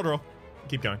 never mind, soul draw.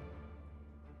 Keep going.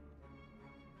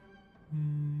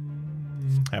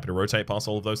 Happy to rotate past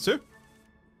all of those too.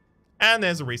 And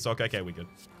there's a restock. Okay, we're good.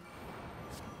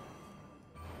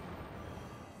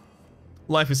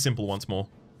 Life is simple once more.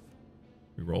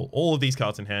 We roll all of these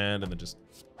cards in hand and then just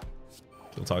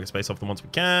kill target space off them once we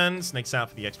can. Snakes out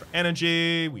for the extra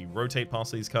energy. We rotate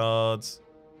past these cards.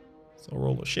 Soul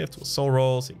roll or shift or soul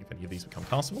roll. Seeing if any of these become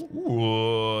castable.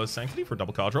 Ooh, Sanctity for a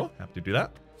double card draw. Happy to do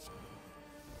that.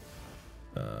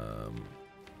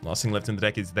 Last thing left in the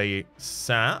deck is the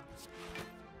sap.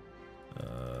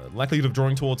 Likelihood of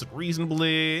drawing towards it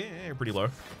reasonably. Pretty low.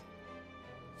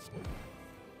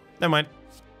 Never mind.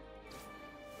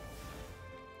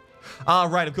 Ah,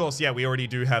 right, of course. Yeah, we already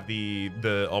do have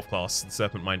the off-class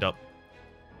Serpent Mind up.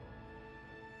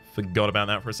 Forgot about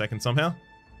that for a second somehow.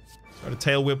 Try to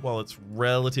tail whip while it's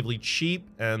relatively cheap,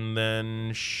 and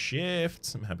then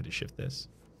shift. I'm happy to shift this.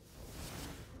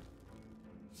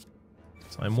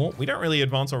 Time warp. We don't really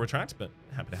advance or retract, but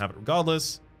happy to have it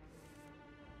regardless.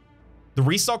 The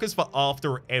restock is for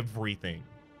after everything.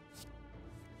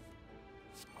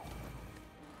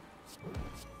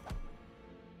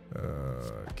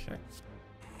 Okay.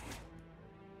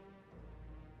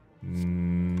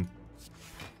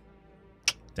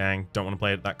 Dang, don't want to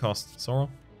play it at that cost. Sorrel.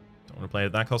 Don't want to play it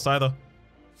at that cost either.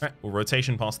 Alright, we'll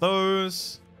rotation past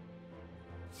those.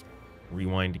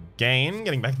 Rewind again.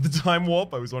 Getting back to the time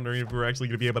warp. I was wondering if we were actually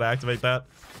going to be able to activate that.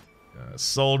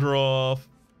 Soldier off.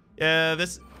 Yeah,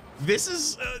 this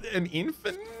is an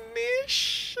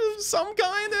infinish of some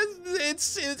kind.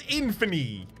 It's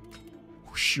infiny.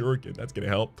 Sure, good. That's going to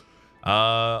help.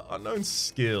 Unknown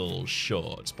skill.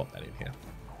 Sure, just pop that in here.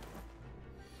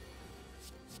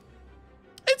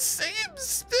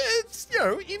 it's you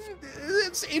know,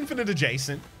 it's infinite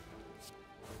adjacent.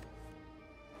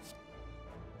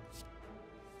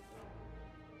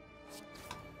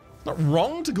 Not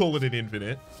wrong to call it an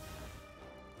infinite.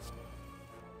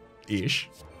 Ish.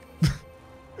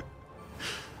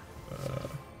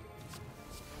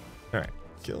 Alright,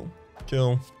 kill.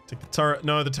 Take the turret.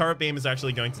 No, the turret beam is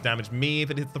actually going to damage me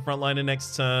if it hits the front liner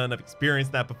next turn. I've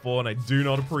experienced that before, and I do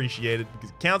not appreciate it because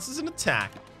it counts as an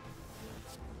attack.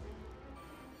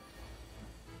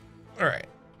 Alright.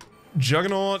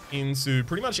 Juggernaut into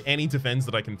pretty much any defense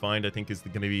that I can find, I think is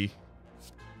going to be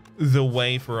the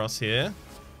way for us here.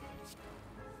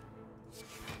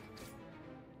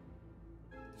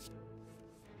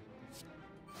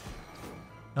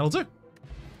 That'll do.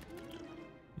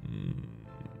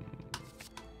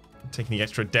 Taking the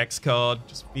extra dex card.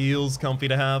 Just feels comfy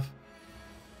to have.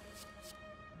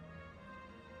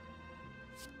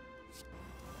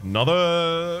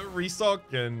 Another restock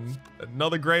and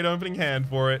another great opening hand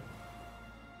for it.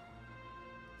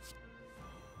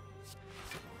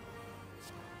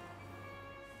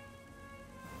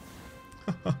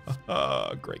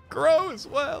 Great grow as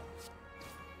well.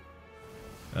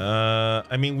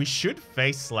 I mean, we should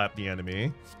face slap the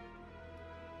enemy.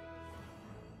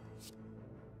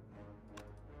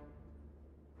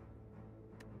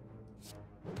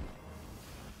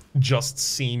 Just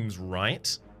seems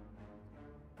right.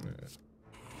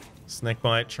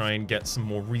 Snakebite, try and get some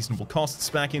more reasonable costs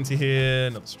back into here.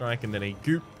 Another strike and then a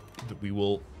goop that we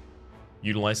will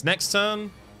utilize next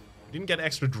turn. We didn't get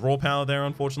extra draw power there,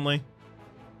 unfortunately.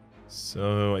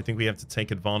 So I think we have to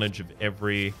take advantage of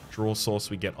every draw source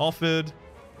we get offered.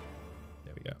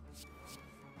 There we go.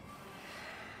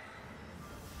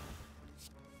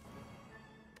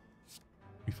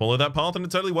 We follow that path and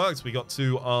it totally works. We got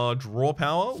to our draw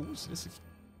power. Ooh,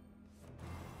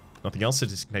 nothing else.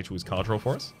 Sadistic Nature was card draw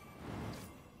for us.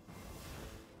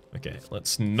 Okay,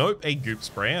 let's nope a goop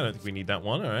spray. I don't think we need that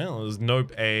one. All right, let's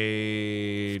nope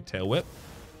a tail whip.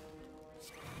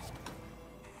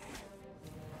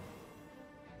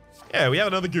 Yeah, we have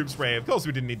another goop spray. Of course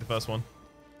we didn't need the first one.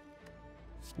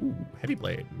 Ooh, heavy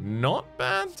blade. Not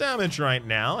bad damage right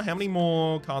now. How many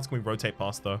more cards can we rotate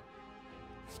past, though?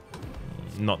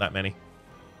 Not that many.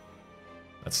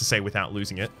 That's to say without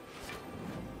losing it.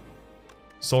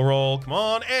 Soul roll, come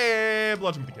on. Hey,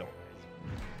 bludgeon with the kill.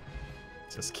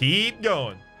 Just keep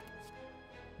going.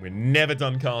 We're never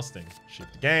done casting.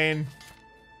 Shift again.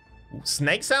 Ooh,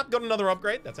 Snake Sap got another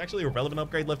upgrade. That's actually a relevant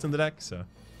upgrade left in the deck, so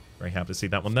very happy to see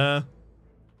that one there.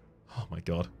 Oh my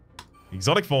god.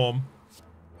 Exotic form.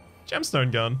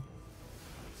 Gemstone gun.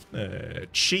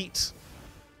 Cheat.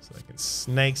 So I can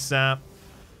Snake Sap.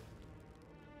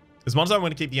 As much as I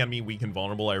want to keep the enemy weak and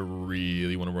vulnerable, I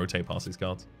really want to rotate past these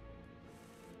cards.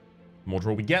 The more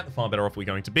draw we get, the far better off we're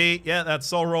going to be. Yeah, that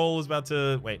soul roll is about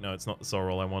to... Wait, no, it's not the soul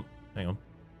roll I want. Hang on.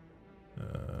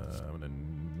 I'm going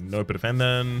to nope a defend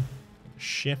then.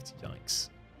 Shift. Yikes.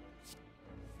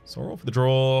 Soul roll for the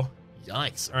draw.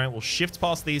 Yikes. All right, we'll shift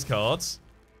past these cards.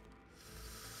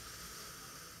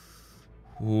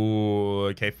 Ooh,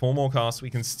 okay, 4 more casts.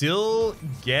 We can still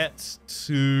get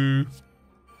to...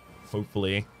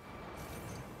 Hopefully.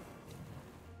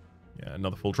 Yeah,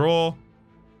 another full draw.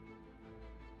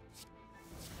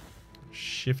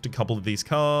 Shift a couple of these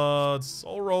cards.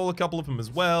 I'll roll a couple of them as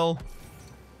well.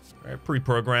 All right,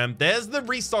 pre-programmed. There's the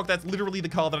restock. That's literally the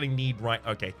card that I need, right?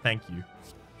 Okay, thank you.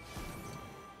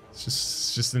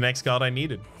 It's just the next card I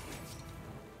needed.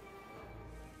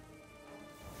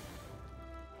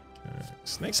 Okay,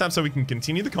 so next time so we can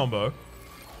continue the combo.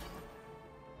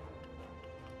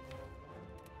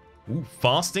 Ooh,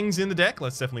 fasting's in the deck.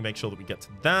 Let's definitely make sure that we get to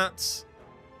that.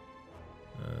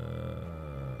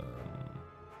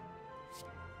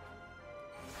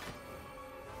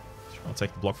 I'll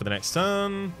take the block for the next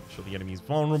turn. Make sure the enemy's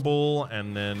vulnerable.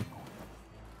 And then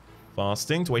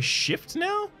fasting. Do I shift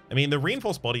now? I mean, the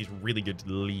reinforced body is really good to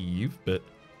leave, but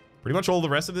pretty much all the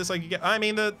rest of this I could get. I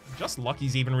mean, the Just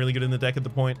Lucky's even really good in the deck at the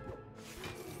point.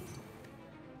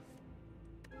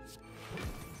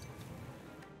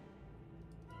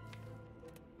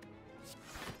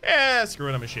 Yeah, screw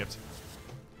it, I'm a shift.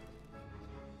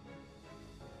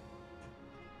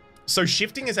 So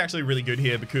shifting is actually really good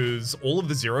here because all of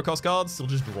the zero cost cards still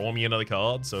just draw me another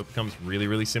card, so it becomes really,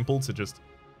 really simple to just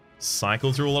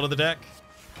cycle through a lot of the deck.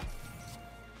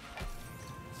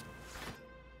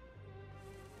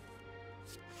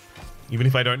 Even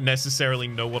if I don't necessarily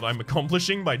know what I'm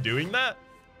accomplishing by doing that.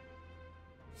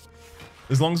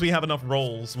 As long as we have enough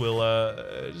rolls, we'll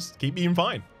just keep being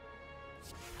fine.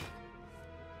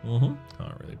 Can't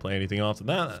really play anything after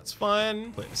that. That's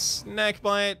fine. Play a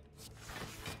Snakebite.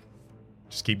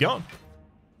 just keep going.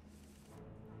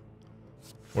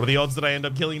 What are the odds that I end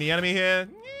up killing the enemy here?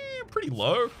 Pretty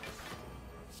low.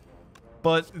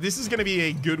 But this is going to be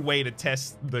a good way to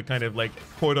test the kind of like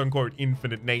quote-unquote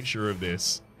infinite nature of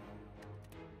this.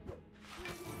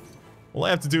 All I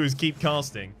have to do is keep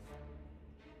casting.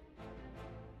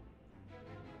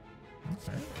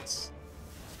 Okay, let's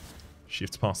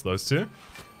shift past those two.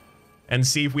 And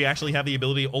see if we actually have the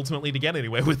ability ultimately to get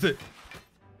anywhere with it.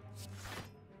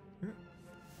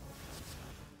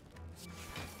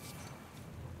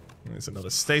 There's another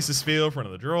stasis field for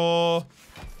another draw.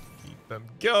 Keep them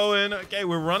going. Okay,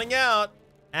 we're running out.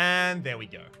 And there we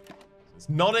go. It's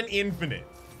not an infinite.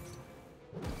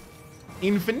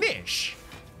 Infinish.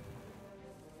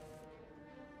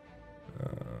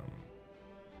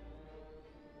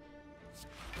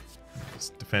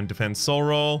 Just defend, soul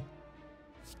roll.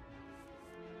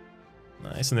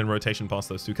 Nice, and then rotation past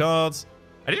those two cards.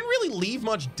 I didn't really leave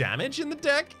much damage in the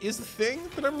deck, is the thing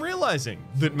that I'm realizing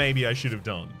that maybe I should have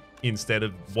done instead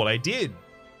of what I did,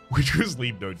 which was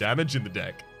leave no damage in the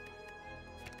deck.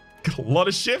 Got a lot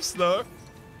of shifts, though.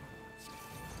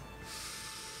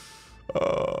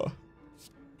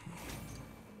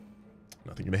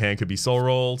 Nothing in the hand could be soul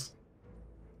rolled.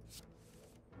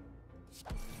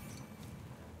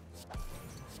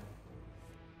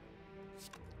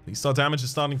 At least our damage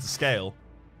is starting to scale.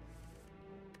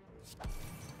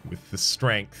 With the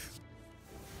strength.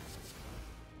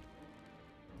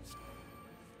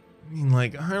 I mean,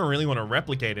 like, I don't really want to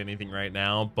replicate anything right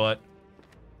now, but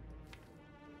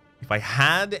if I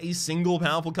had a single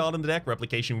powerful card in the deck,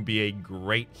 replication would be a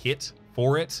great hit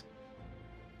for it.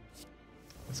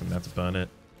 Guess I'm gonna have to burn it.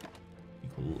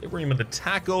 Equilibrium of the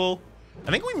tackle.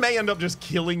 I think we may end up just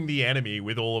killing the enemy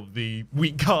with all of the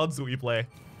weak cards that we play.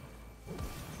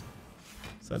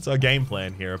 So that's our game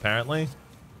plan here, apparently.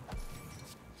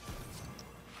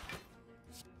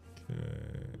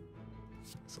 Okay.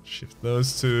 So I'll shift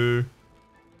those two.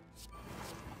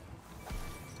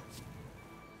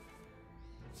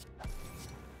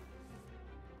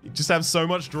 You just have so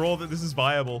much draw that this is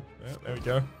viable. Yeah, there we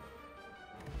go.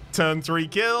 Turn 3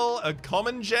 kill, a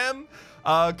common gem.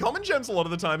 Common gems a lot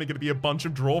of the time are going to be a bunch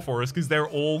of draw for us because they're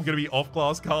all going to be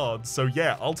off-class cards. So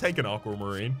yeah, I'll take an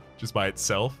Aquamarine just by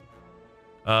itself.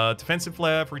 Defensive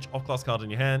Flare for each off-class card in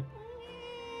your hand.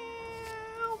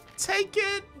 I'll take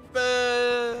it,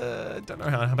 but don't know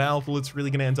how powerful it's really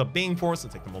going to end up being for us.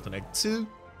 I'll take the Molten 2.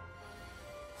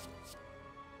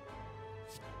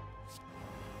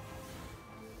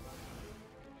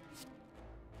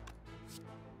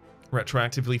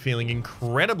 Retroactively feeling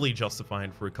incredibly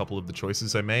justified for a couple of the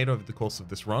choices I made over the course of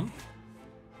this run.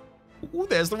 Ooh,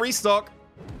 there's the restock.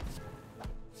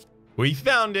 We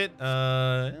found it.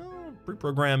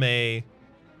 Pre-program a...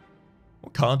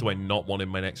 What card do I not want in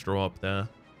my next draw up there?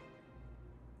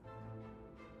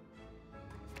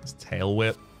 It's Tail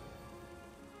Whip.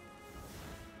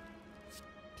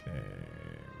 Okay,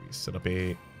 we set up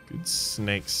a good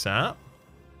Snake Sap.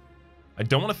 I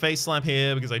don't want to face slap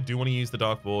here because I do want to use the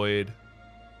Dark Void.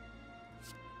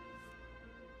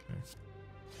 Okay.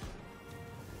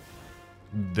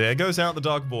 There goes out the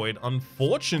Dark Void.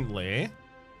 Unfortunately,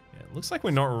 yeah, it looks like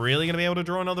we're not really going to be able to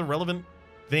draw another relevant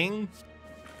thing.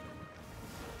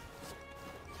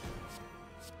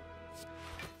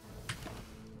 Come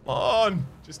on.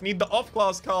 Just need the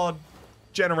off-class card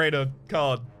generator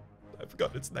card. I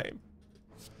forgot its name.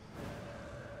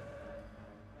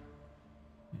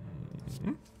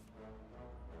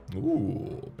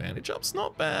 Ooh, bandage up's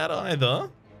not bad either. I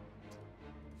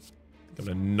think I'm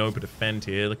gonna nope a defend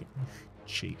here. Look,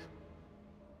 cheat.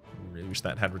 I really wish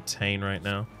that had retain right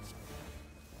now.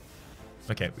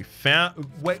 Okay, we found.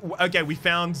 Wait, okay, we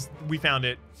found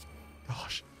it.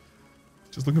 Gosh,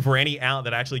 just looking for any out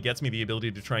that actually gets me the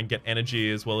ability to try and get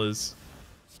energy as well as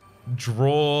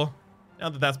draw. Now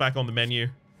that that's back on the menu,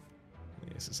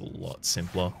 this is a lot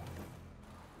simpler.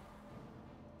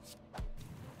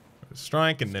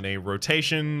 Strike, and then a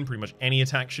rotation. Pretty much any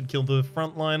attack should kill the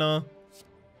frontliner.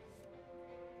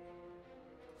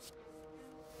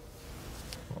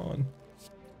 Come on.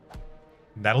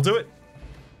 That'll do it.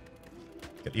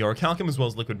 Get the Orichalcum as well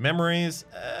as Liquid Memories.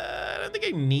 I don't think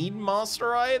I need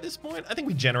Master Eye at this point. I think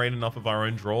we generate enough of our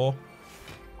own draw.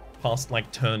 Past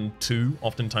like turn 2,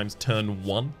 oftentimes turn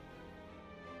 1.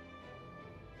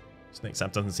 Snake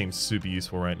Sap doesn't seem super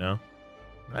useful right now.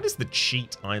 That is the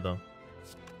cheat either.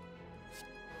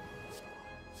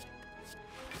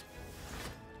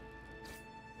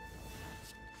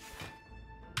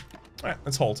 Alright,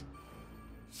 let's hold.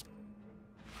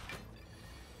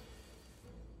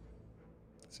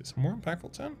 Is this a more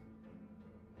impactful turn?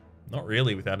 Not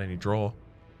really without any draw.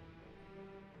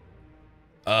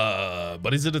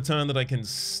 But is it a turn that I can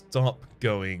stop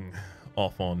going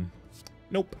off on?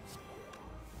 Nope.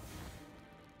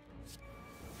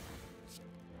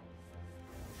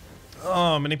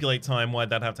 Oh, manipulate time. Why'd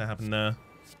that have to happen there?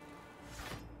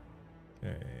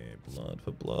 Okay, blood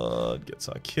for blood. Gets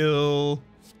our kill.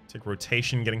 Take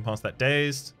rotation, getting past that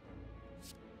dazed.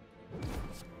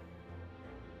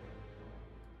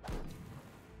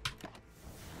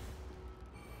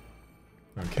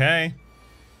 Okay.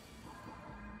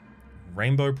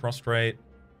 Rainbow prostrate.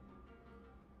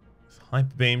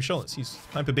 Hyper beam. Sure, let's use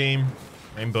hyper beam,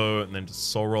 rainbow, and then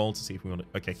just soul roll to see if we want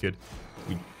to. Okay, good.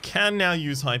 We can now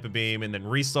use hyper beam and then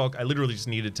restock. I literally just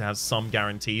needed to have some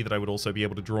guarantee that I would also be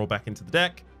able to draw back into the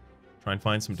deck. Try and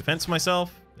find some defense for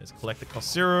myself. There's a collect that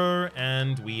costs 0,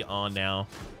 and we are now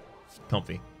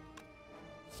comfy.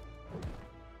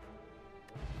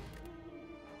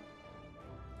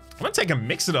 I'm gonna take a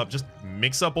mix it up. Just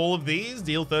mix up all of these,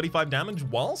 deal 35 damage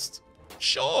whilst?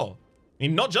 Sure. I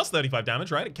mean, not just 35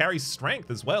 damage, right? It carries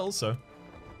strength as well, so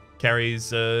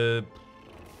carries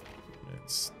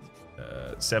it's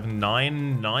 7,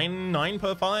 9, 9, 9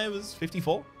 per 5 is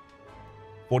 54.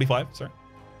 45, sorry.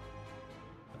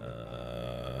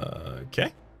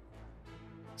 Okay.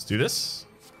 Let's do this.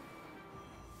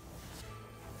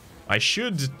 I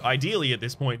should, ideally at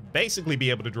this point, basically be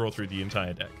able to draw through the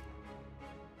entire deck.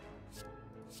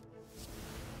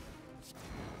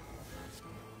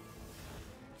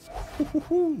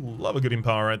 Love a good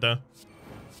Empower right there.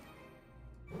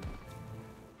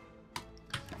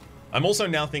 I'm also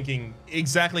now thinking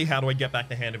exactly how do I get back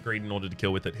the Hand of Greed in order to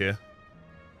kill with it here.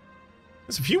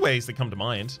 There's a few ways that come to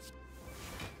mind.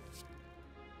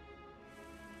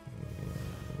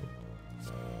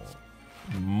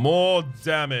 More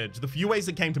damage. The few ways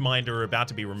that came to mind are about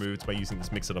to be removed by using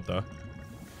this mix-it-up though.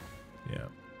 Yeah.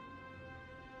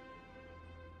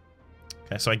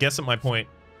 Okay, so I guess at my point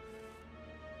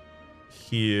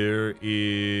here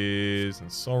is,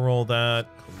 and soul roll that,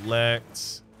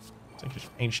 collect, take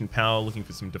ancient power, looking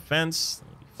for some defense.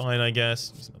 That'll be fine, I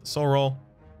guess. Use another soul roll.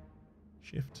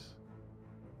 Shift.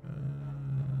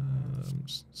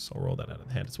 Just soul roll that out of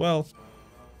the hand as well.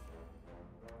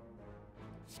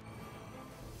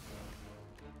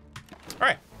 All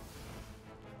right.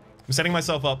 I'm setting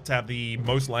myself up to have the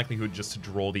most likelihood just to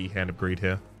draw the Hand of Greed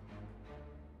here.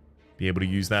 Be able to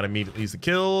use that immediately as the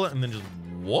kill, and then just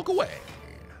walk away.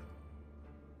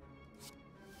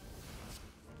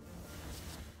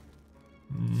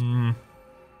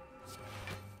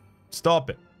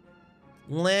 Stop it.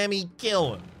 Let me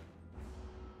kill him.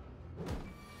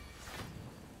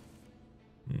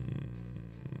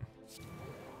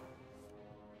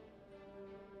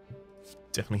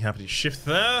 Definitely happy to shift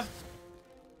there.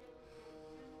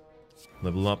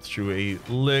 Level up through a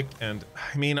lick, and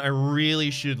I mean, I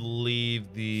really should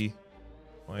leave the...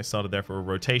 Well, I started there for a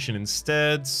rotation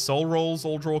instead. Soul rolls,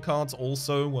 all draw cards,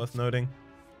 also worth noting.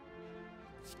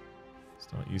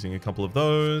 Start using a couple of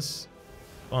those.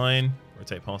 Fine.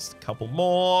 Rotate past a couple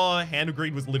more. Hand of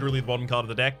Greed was literally the bottom card of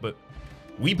the deck, but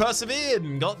we persevered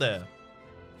and got there.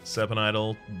 Serpent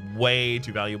Idol, way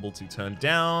too valuable to turn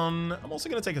down. I'm also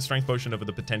going to take a Strength Potion over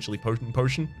the potentially potent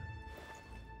potion.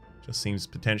 Just seems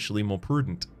potentially more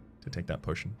prudent to take that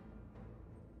potion.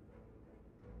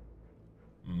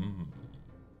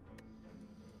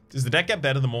 Does the deck get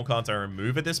better the more cards I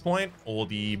remove at this point, or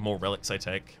the more relics I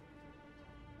take?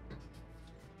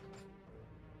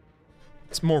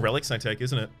 It's more relics I take,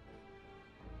 isn't it?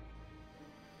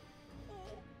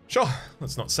 Sure,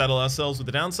 let's not saddle ourselves with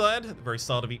the downside at the very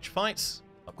start of each fight.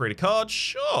 Upgrade a card,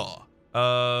 sure.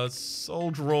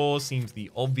 Soul Draw seems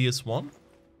the obvious one.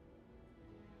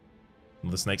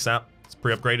 The Snake Sap, it's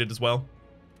pre-upgraded as well.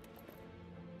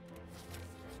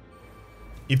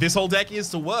 If this whole deck is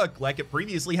to work like it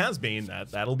previously has been,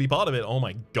 that'll be part of it. Oh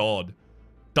my god.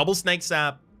 Double Snake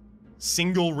Sap,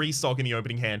 single restock in the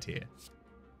opening hand here.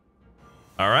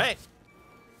 Alright.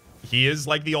 Here's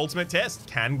like the ultimate test.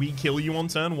 Can we kill you on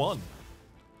turn 1?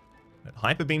 That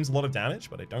Hyper Beam's a lot of damage,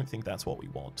 but I don't think that's what we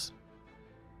want.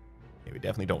 Yeah, we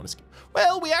definitely don't want to skip.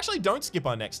 Well, we actually don't skip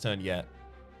our next turn yet.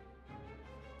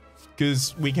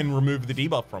 Because we can remove the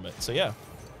debuff from it. So yeah.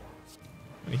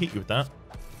 I'm going to hit you with that.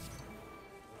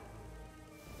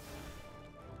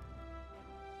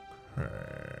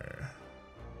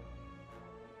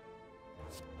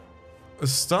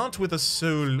 Let's start with a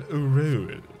soul roll.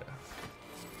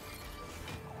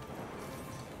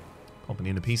 Popping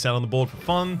in a piece out on the board for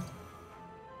fun.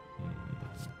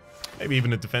 Maybe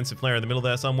even a defensive player in the middle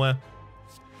there somewhere.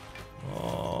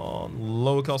 Oh,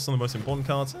 lower cost on the most important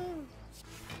cards.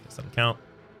 Does that count?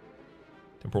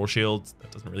 Temporal Shield.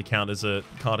 That doesn't really count as a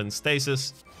card in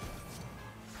stasis.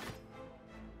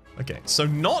 Okay, so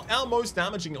not our most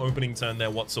damaging opening turn there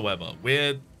whatsoever.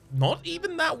 We're not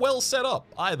even that well set up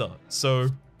either. So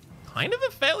kind of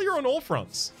a failure on all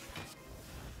fronts.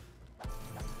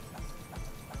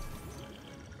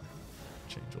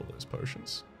 Change all those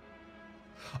potions.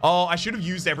 Oh, I should have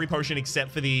used every potion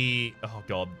except for the... Oh,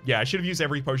 God. Yeah, I should have used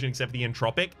every potion except for the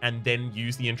entropic and then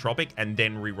used the entropic and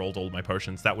then re-rolled all my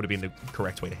potions. That would have been the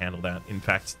correct way to handle that. In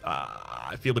fact,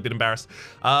 I feel a bit embarrassed.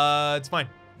 It's fine.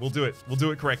 We'll do it. We'll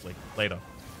do it correctly later.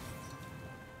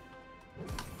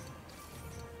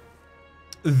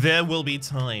 There will be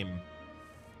time.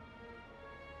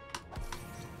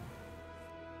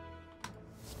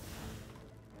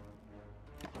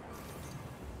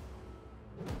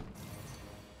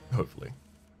 Hopefully.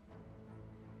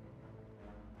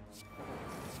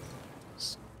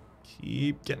 Just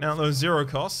keep getting out those zero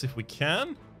costs if we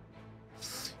can.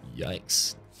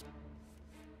 Yikes.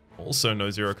 Also no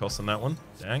zero costs on that one.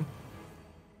 Dang.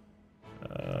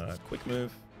 Quick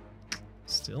move.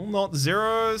 Still not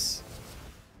zeros.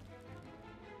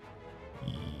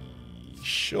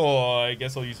 Sure, I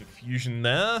guess I'll use a fusion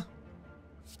there.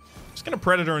 Just gonna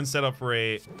Predator and set up for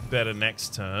a better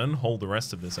next turn. Hold the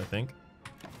rest of this, I think.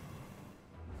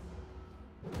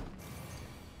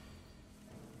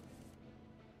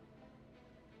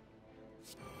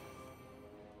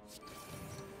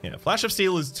 Yeah, Flash of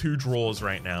Steel is 2 draws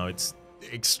right now. It's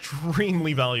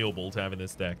extremely valuable to have in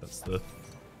this deck. That's the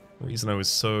reason I was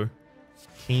so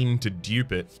keen to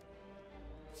dupe it.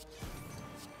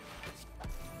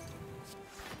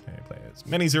 Okay, play as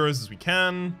many zeros as we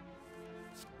can.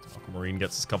 Aquamarine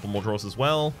gets us a couple more draws as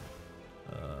well.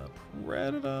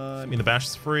 Predator. I mean, the bash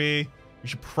is free. We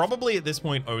should probably, at this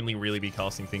point, only really be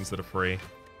casting things that are free.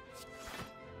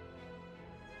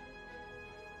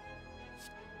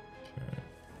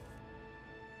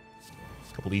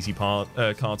 Couple easy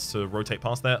cards to rotate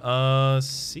past there.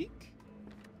 Seek?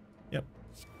 Yep.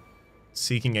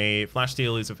 Seeking a Flash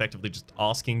Steal is effectively just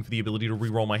asking for the ability to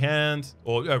re-roll my hand.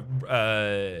 Or, not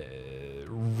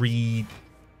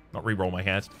re-roll my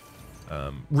hand.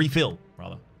 Refill,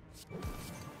 rather.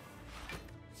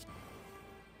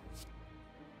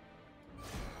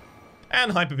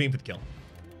 And Hyper Beam for the kill.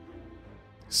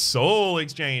 Soul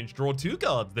Exchange. Draw 2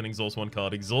 cards, then exhaust 1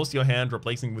 card. Exhaust your hand,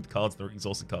 replacing with cards that are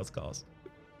exhausted cards cast.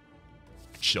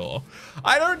 Sure.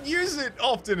 I don't use it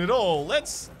often at all.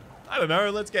 I don't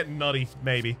know, let's get nutty,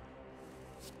 maybe.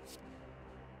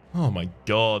 Oh my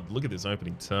god, look at this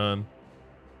opening turn.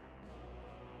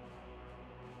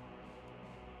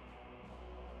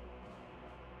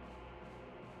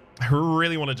 I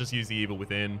really want to just use the Evil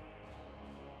Within.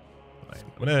 I'm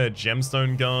gonna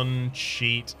Gemstone Gun,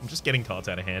 cheat. I'm just getting cards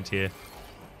out of hand here.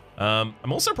 I'm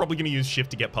also probably gonna use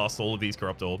Shift to get past all of these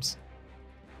Corrupt Orbs.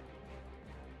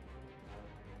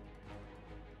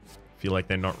 Feel like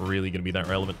they're not really gonna be that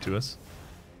relevant to us.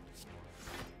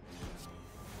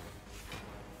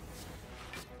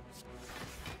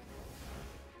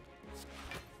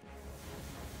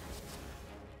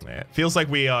 Yeah, it feels like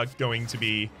we are going to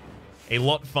be a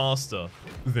lot faster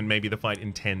than maybe the fight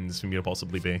intends for me to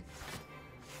possibly be.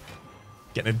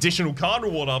 Get an additional card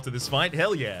reward after this fight?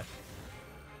 Hell yeah.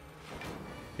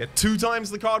 Get 2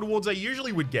 times the card rewards I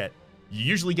usually would get. You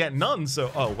usually get none,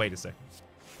 so... Oh, wait a second.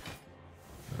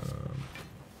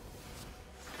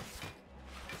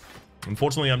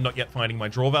 Unfortunately, I'm not yet finding my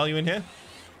draw value in here.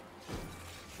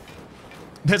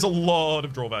 There's a lot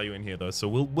of draw value in here, though, so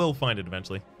we'll find it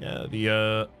eventually. Yeah,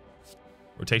 the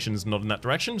rotation is not in that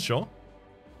direction, sure.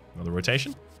 Another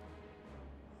rotation.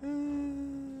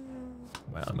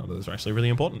 Wow, none of those are actually really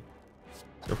important.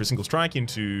 Go for a single strike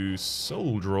into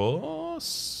Soul Draw.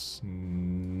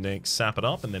 Snake sap it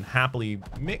up and then happily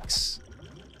mix.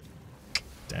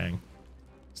 Dang.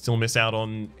 Still miss out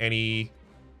on any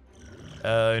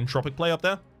entropic play up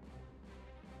there.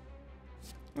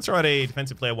 Let's write a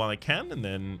defensive player while I can, and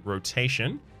then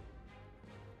rotation.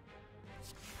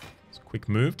 It's a quick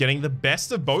move. Getting the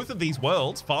best of both of these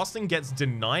worlds. Fasting gets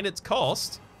denied its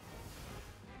cost.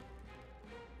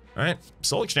 Alright,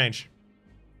 Soul Exchange.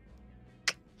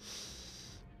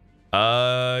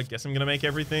 Guess I'm gonna make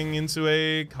everything into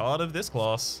a card of this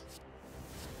class.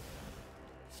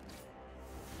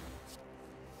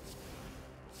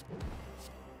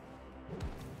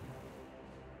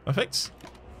 Perfect.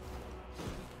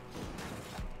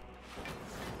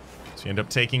 So you end up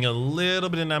taking a little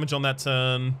bit of damage on that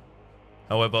turn.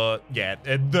 However, yeah,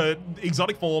 the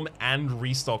exotic form and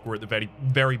restock were at the very,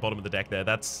 very bottom of the deck there.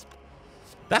 That's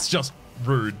just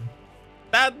rude.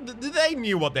 They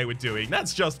knew what they were doing.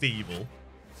 That's just evil.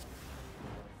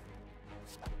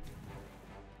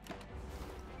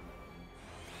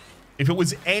 If it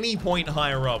was any point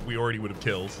higher up, we already would have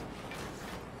killed.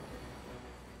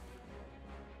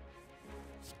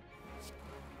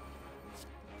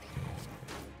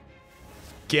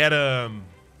 Get him.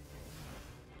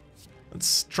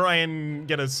 Let's try and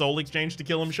get a soul exchange to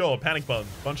kill him. Sure, panic button.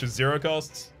 Bunch of 0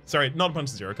 costs. Sorry, not a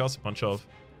bunch of 0 costs, a bunch of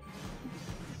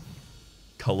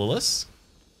colorless.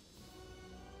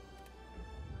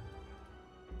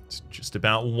 It's just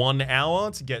about 1 hour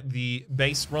to get the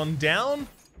base run down.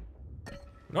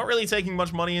 Not really taking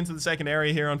much money into the second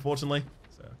area here, unfortunately.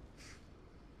 So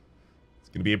it's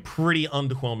going to be a pretty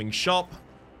underwhelming shop.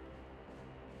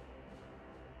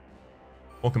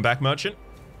 Welcome back, merchant.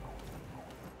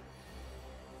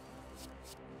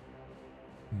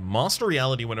 Master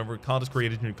reality whenever a card is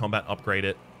created in combat, upgrade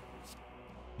it.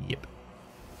 Yep.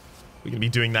 We're going to be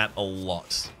doing that a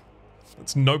lot.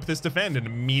 Let's nope this defend and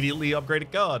immediately upgrade a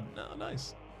card. Oh,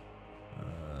 nice.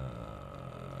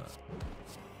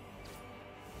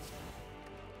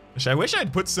 I wish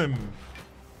I'd put some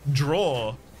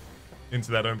draw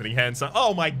into that opening hand. So,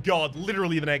 oh my god,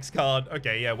 literally the next card.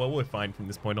 Okay, yeah, well, we're fine from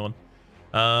this point on.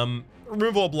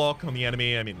 Remove all block on the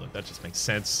enemy. I mean, look, that just makes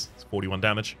sense. It's 41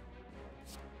 damage.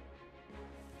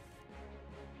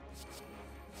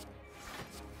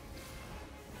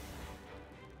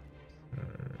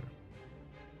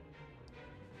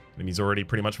 Enemy's already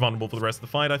pretty much vulnerable for the rest of the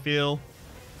fight, I feel.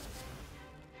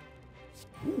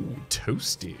 Ooh,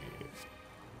 toasty.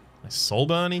 Nice soul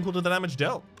burn equal to the damage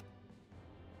dealt.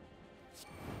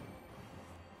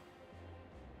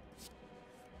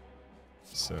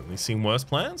 Certainly seen worse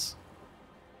plans.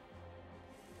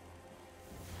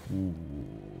 Ooh.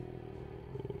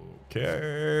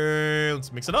 Okay,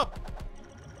 let's mix it up.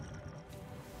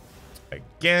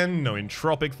 Again, no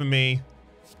entropic for me.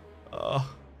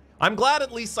 I'm glad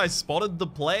at least I spotted the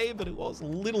play, but it was a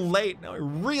little late. Now I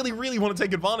really, really want to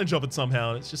take advantage of it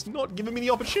somehow. It's just not giving me the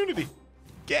opportunity.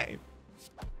 Game.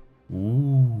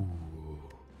 Ooh.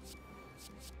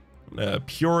 I'm gonna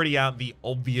purity out the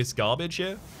obvious garbage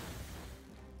here.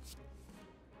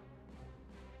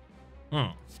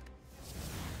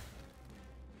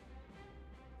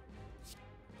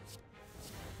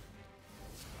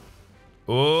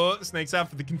 Oh, snakes out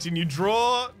for the continued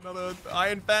draw. Another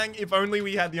Iron Fang. If only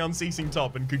we had the unceasing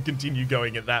top and could continue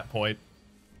going at that point.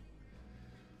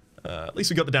 At least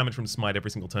we got the damage from Smite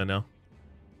every single turn now.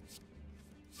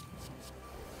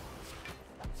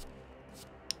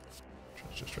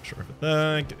 Stretch over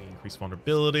there. Getting increased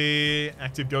vulnerability.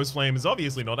 Active Ghost Flame is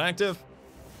obviously not active.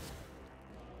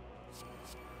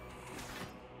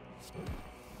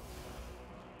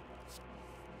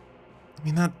 I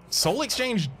mean, that soul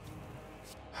exchange...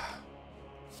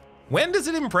 When does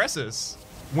it impress us?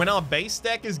 When our base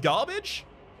deck is garbage?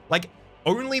 Like,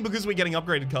 only because we're getting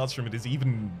upgraded cards from it is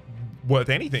even worth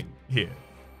anything here.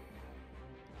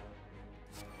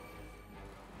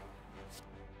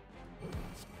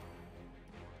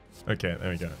 Okay, there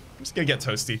we go. I'm just gonna get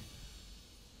toasty.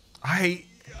 I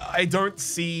don't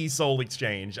see soul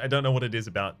exchange. I don't know what it is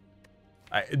about.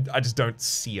 I just don't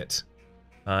see it.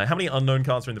 How many unknown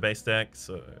cards are in the base deck?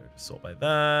 So, sort by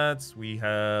that. We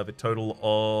have a total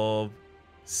of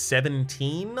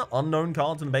 17 unknown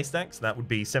cards in the base deck. So that would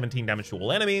be 17 damage to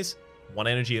all enemies. 1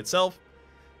 energy itself.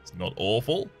 It's not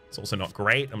awful. It's also not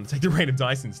great. I'm going to take the Rain of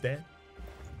Dice instead.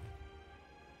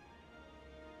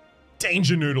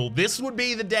 Danger Noodle. This would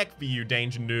be the deck for you,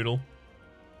 Danger Noodle.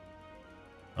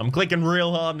 I'm clicking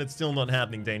real hard and it's still not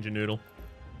happening, Danger Noodle.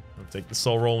 I'll take the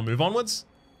soul roll and move onwards.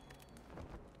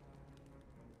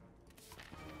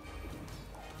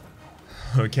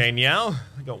 Okay, now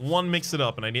I got one mix it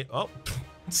up and I need... Oh,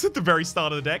 it's at the very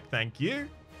start of the deck. Thank you.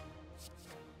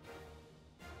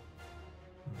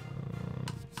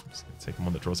 Just gonna take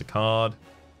one that draws a card.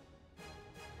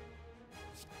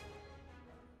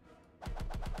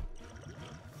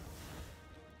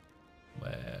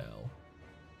 Well,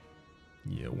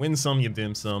 you win some, you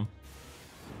dim some.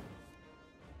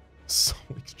 Soul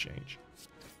exchange.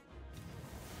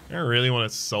 I really want a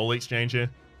soul exchange here.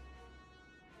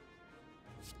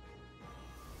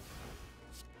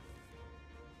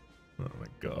 Oh my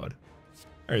god.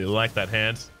 I really like that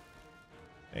hand.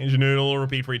 Danger Noodle,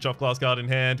 repeat for each off-class card in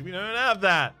hand. We don't have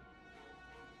that.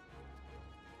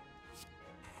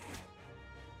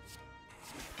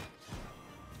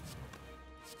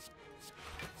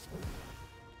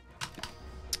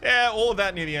 Yeah, all of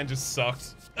that near the end just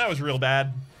sucked. That was real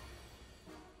bad.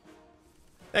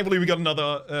 Thankfully, we got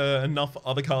enough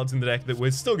other cards in the deck that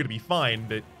we're still going to be fine,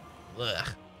 but... Ugh.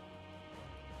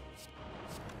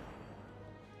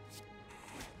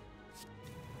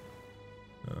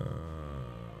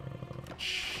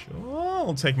 Sure,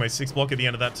 I'll take my 6 block at the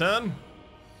end of that turn.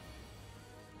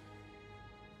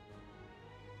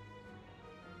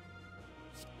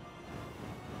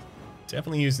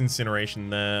 Definitely use Incineration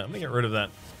there. I'm gonna get rid of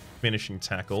that finishing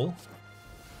tackle.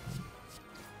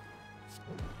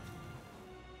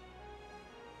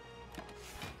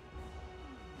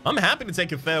 I'm happy to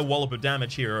take a fair wallop of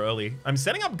damage here early. I'm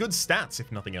setting up good stats,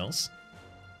 if nothing else.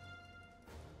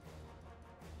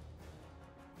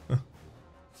 Huh.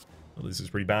 Well, this is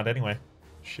pretty bad anyway.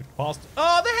 Shift past.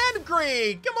 Oh, the hand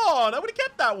grenade! Come on, I would have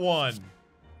kept that one.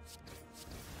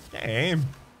 Damn.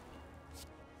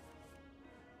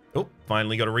 Oh,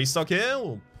 finally got a restock here.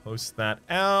 We'll post that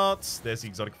out. There's the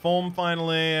exotic form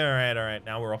finally. All right.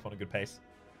 Now we're off on a good pace.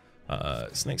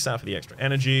 Snake Staff for the extra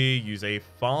energy. Use a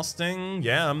fasting.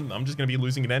 Yeah, I'm just going to be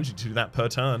losing an energy to do that per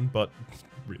turn, but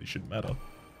really shouldn't matter.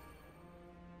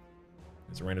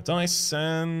 There's a rain of dice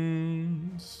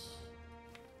and...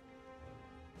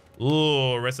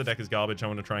 Ooh, rest of the deck is garbage. I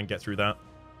want to try and get through that.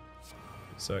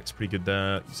 So it's pretty good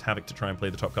there. Use Havoc to try and play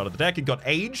the top card of the deck. It got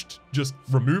aged. Just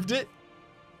removed it.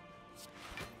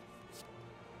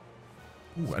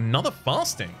 Ooh, another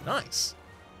fasting. Nice.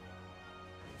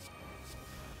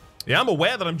 Yeah, I'm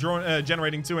aware that I'm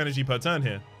generating 2 energy per turn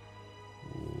here.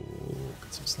 Ooh,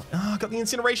 got some slime. Ah, got the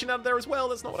incineration out of there as well.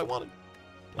 That's not what I wanted.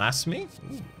 Blasts me?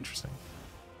 Ooh, interesting.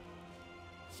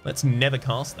 Let's never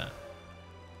cast that.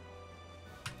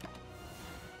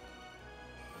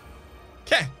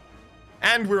 Okay.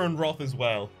 And we're on Wrath as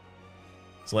well.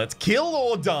 So let's kill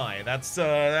or die. That's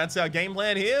our game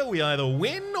plan here. We either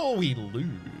win or we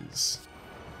lose.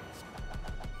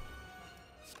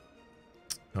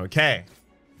 Okay.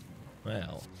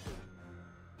 Well,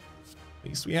 at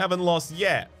least we haven't lost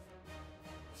yet.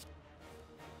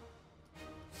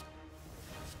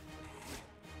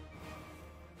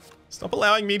 Stop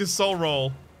allowing me to soul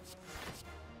roll.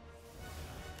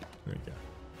 There we go.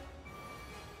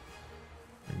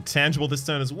 Intangible this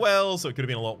turn as well, so it could have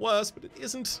been a lot worse, but it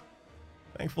isn't,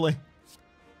 thankfully.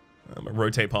 I'm gonna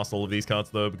rotate past all of these cards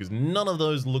though, because none of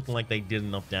those look like they did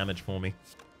enough damage for me.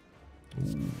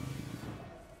 Ooh.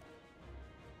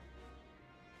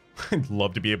 I'd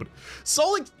love to be able to...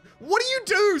 What do you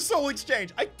do, Soul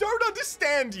Exchange? I don't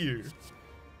understand you.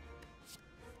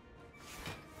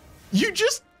 You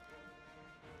just...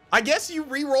 I guess you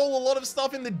re-roll a lot of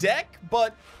stuff in the deck,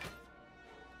 but...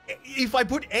 If I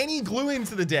put any glue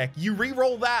into the deck, you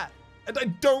re-roll that. And I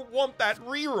don't want that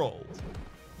re-roll.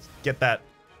 Get that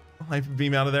Hyper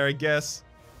Beam out of there, I guess.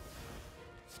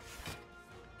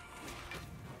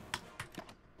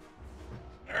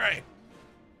 Alright.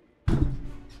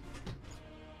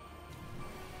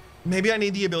 Maybe I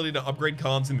need the ability to upgrade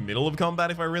cards in the middle of combat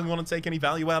if I really want to take any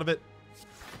value out of it.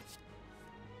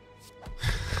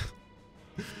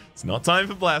 It's not time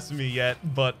for Blasphemy yet,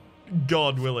 but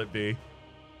God will it be.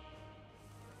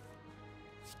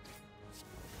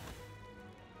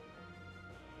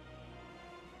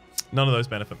 None of those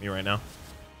benefit me right now.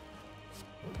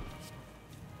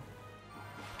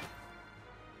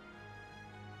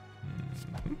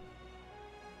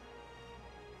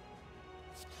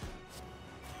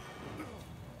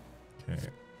 Okay.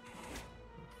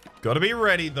 Gotta be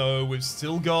ready though. We've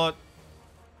still got...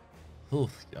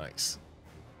 Oof, yikes.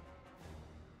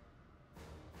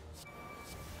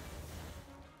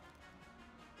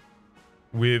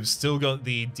 We've still got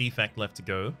the defect left to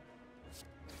go.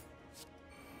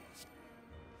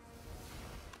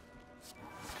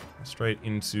 Straight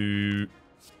into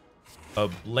a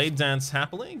Blade Dance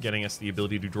happily, getting us the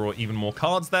ability to draw even more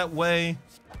cards that way.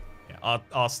 Yeah,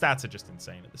 our stats are just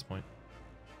insane at this point.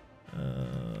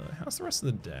 How's the rest of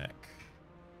the deck?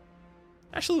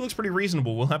 Actually looks pretty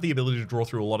reasonable. We'll have the ability to draw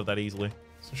through a lot of that easily,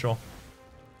 so sure.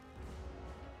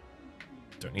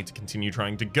 Don't need to continue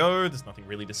trying to go. There's nothing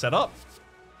really to set up.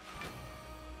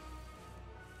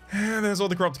 And there's all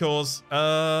the Corrupt Cores.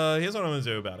 Here's what I'm going to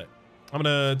do about it. I'm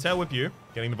going to Tail Whip you,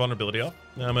 getting the vulnerability off.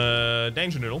 I'm a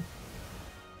Danger Noodle,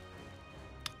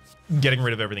 getting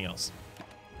rid of everything else.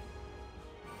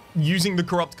 Using the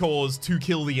Corrupt Cores to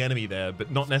kill the enemy there,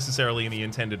 but not necessarily in the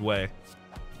intended way.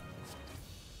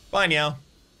 Bye now.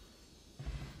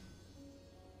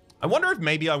 I wonder if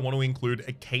maybe I want to include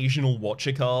occasional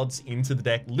Watcher cards into the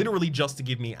deck, literally just to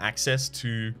give me access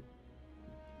to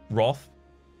Wrath.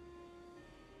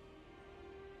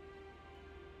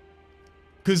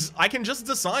 Because I can just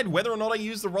decide whether or not I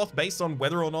use the Wrath based on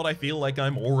whether or not I feel like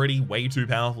I'm already way too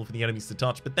powerful for the enemies to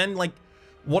touch. But then, like,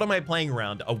 what am I playing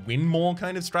around? A win more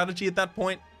kind of strategy at that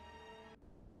point?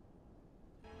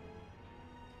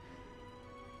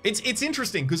 It's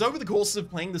interesting, because over the course of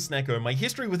playing the Snecko, my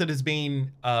history with it has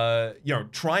been, you know,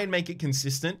 try and make it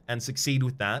consistent and succeed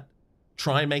with that.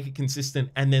 Try and make it consistent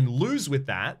and then lose with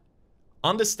that.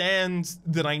 Understand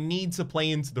that I need to play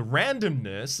into the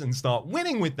randomness and start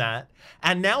winning with that.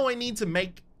 And now I need to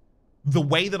make the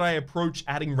way that I approach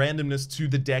adding randomness to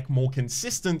the deck more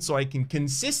consistent so I can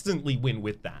consistently win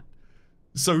with that.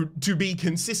 So to be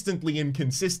consistently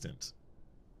inconsistent.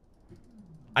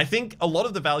 I think a lot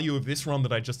of the value of this run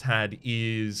that I just had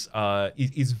is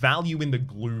value in the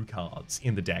glue cards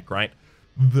in the deck, right?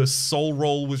 The soul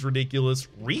roll was ridiculous.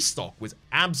 Restock was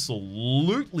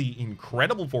absolutely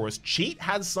incredible for us. Cheat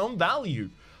has some value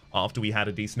after we had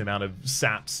a decent amount of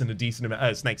saps and a decent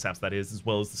amount, snake saps that is, as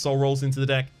well as the soul rolls into the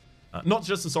deck. Not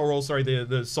just the soul roll, sorry,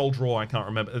 the soul draw, I can't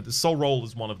remember. The soul roll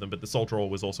is one of them, but the soul draw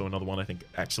was also another one I think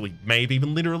actually may have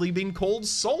even literally been called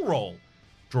soul roll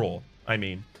draw, I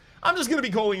mean. I'm just going to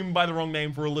be calling him by the wrong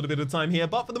name for a little bit of time here,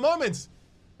 but for the moment,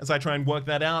 as I try and work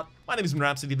that out, my name has been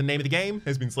Rhapsody. The name of the game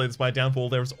has been Slay the Spire Downfall.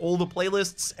 There's all the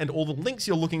playlists and all the links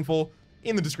you're looking for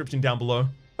in the description down below.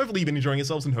 Hopefully you've been enjoying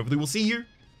yourselves, and hopefully we'll see you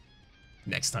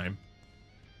next time.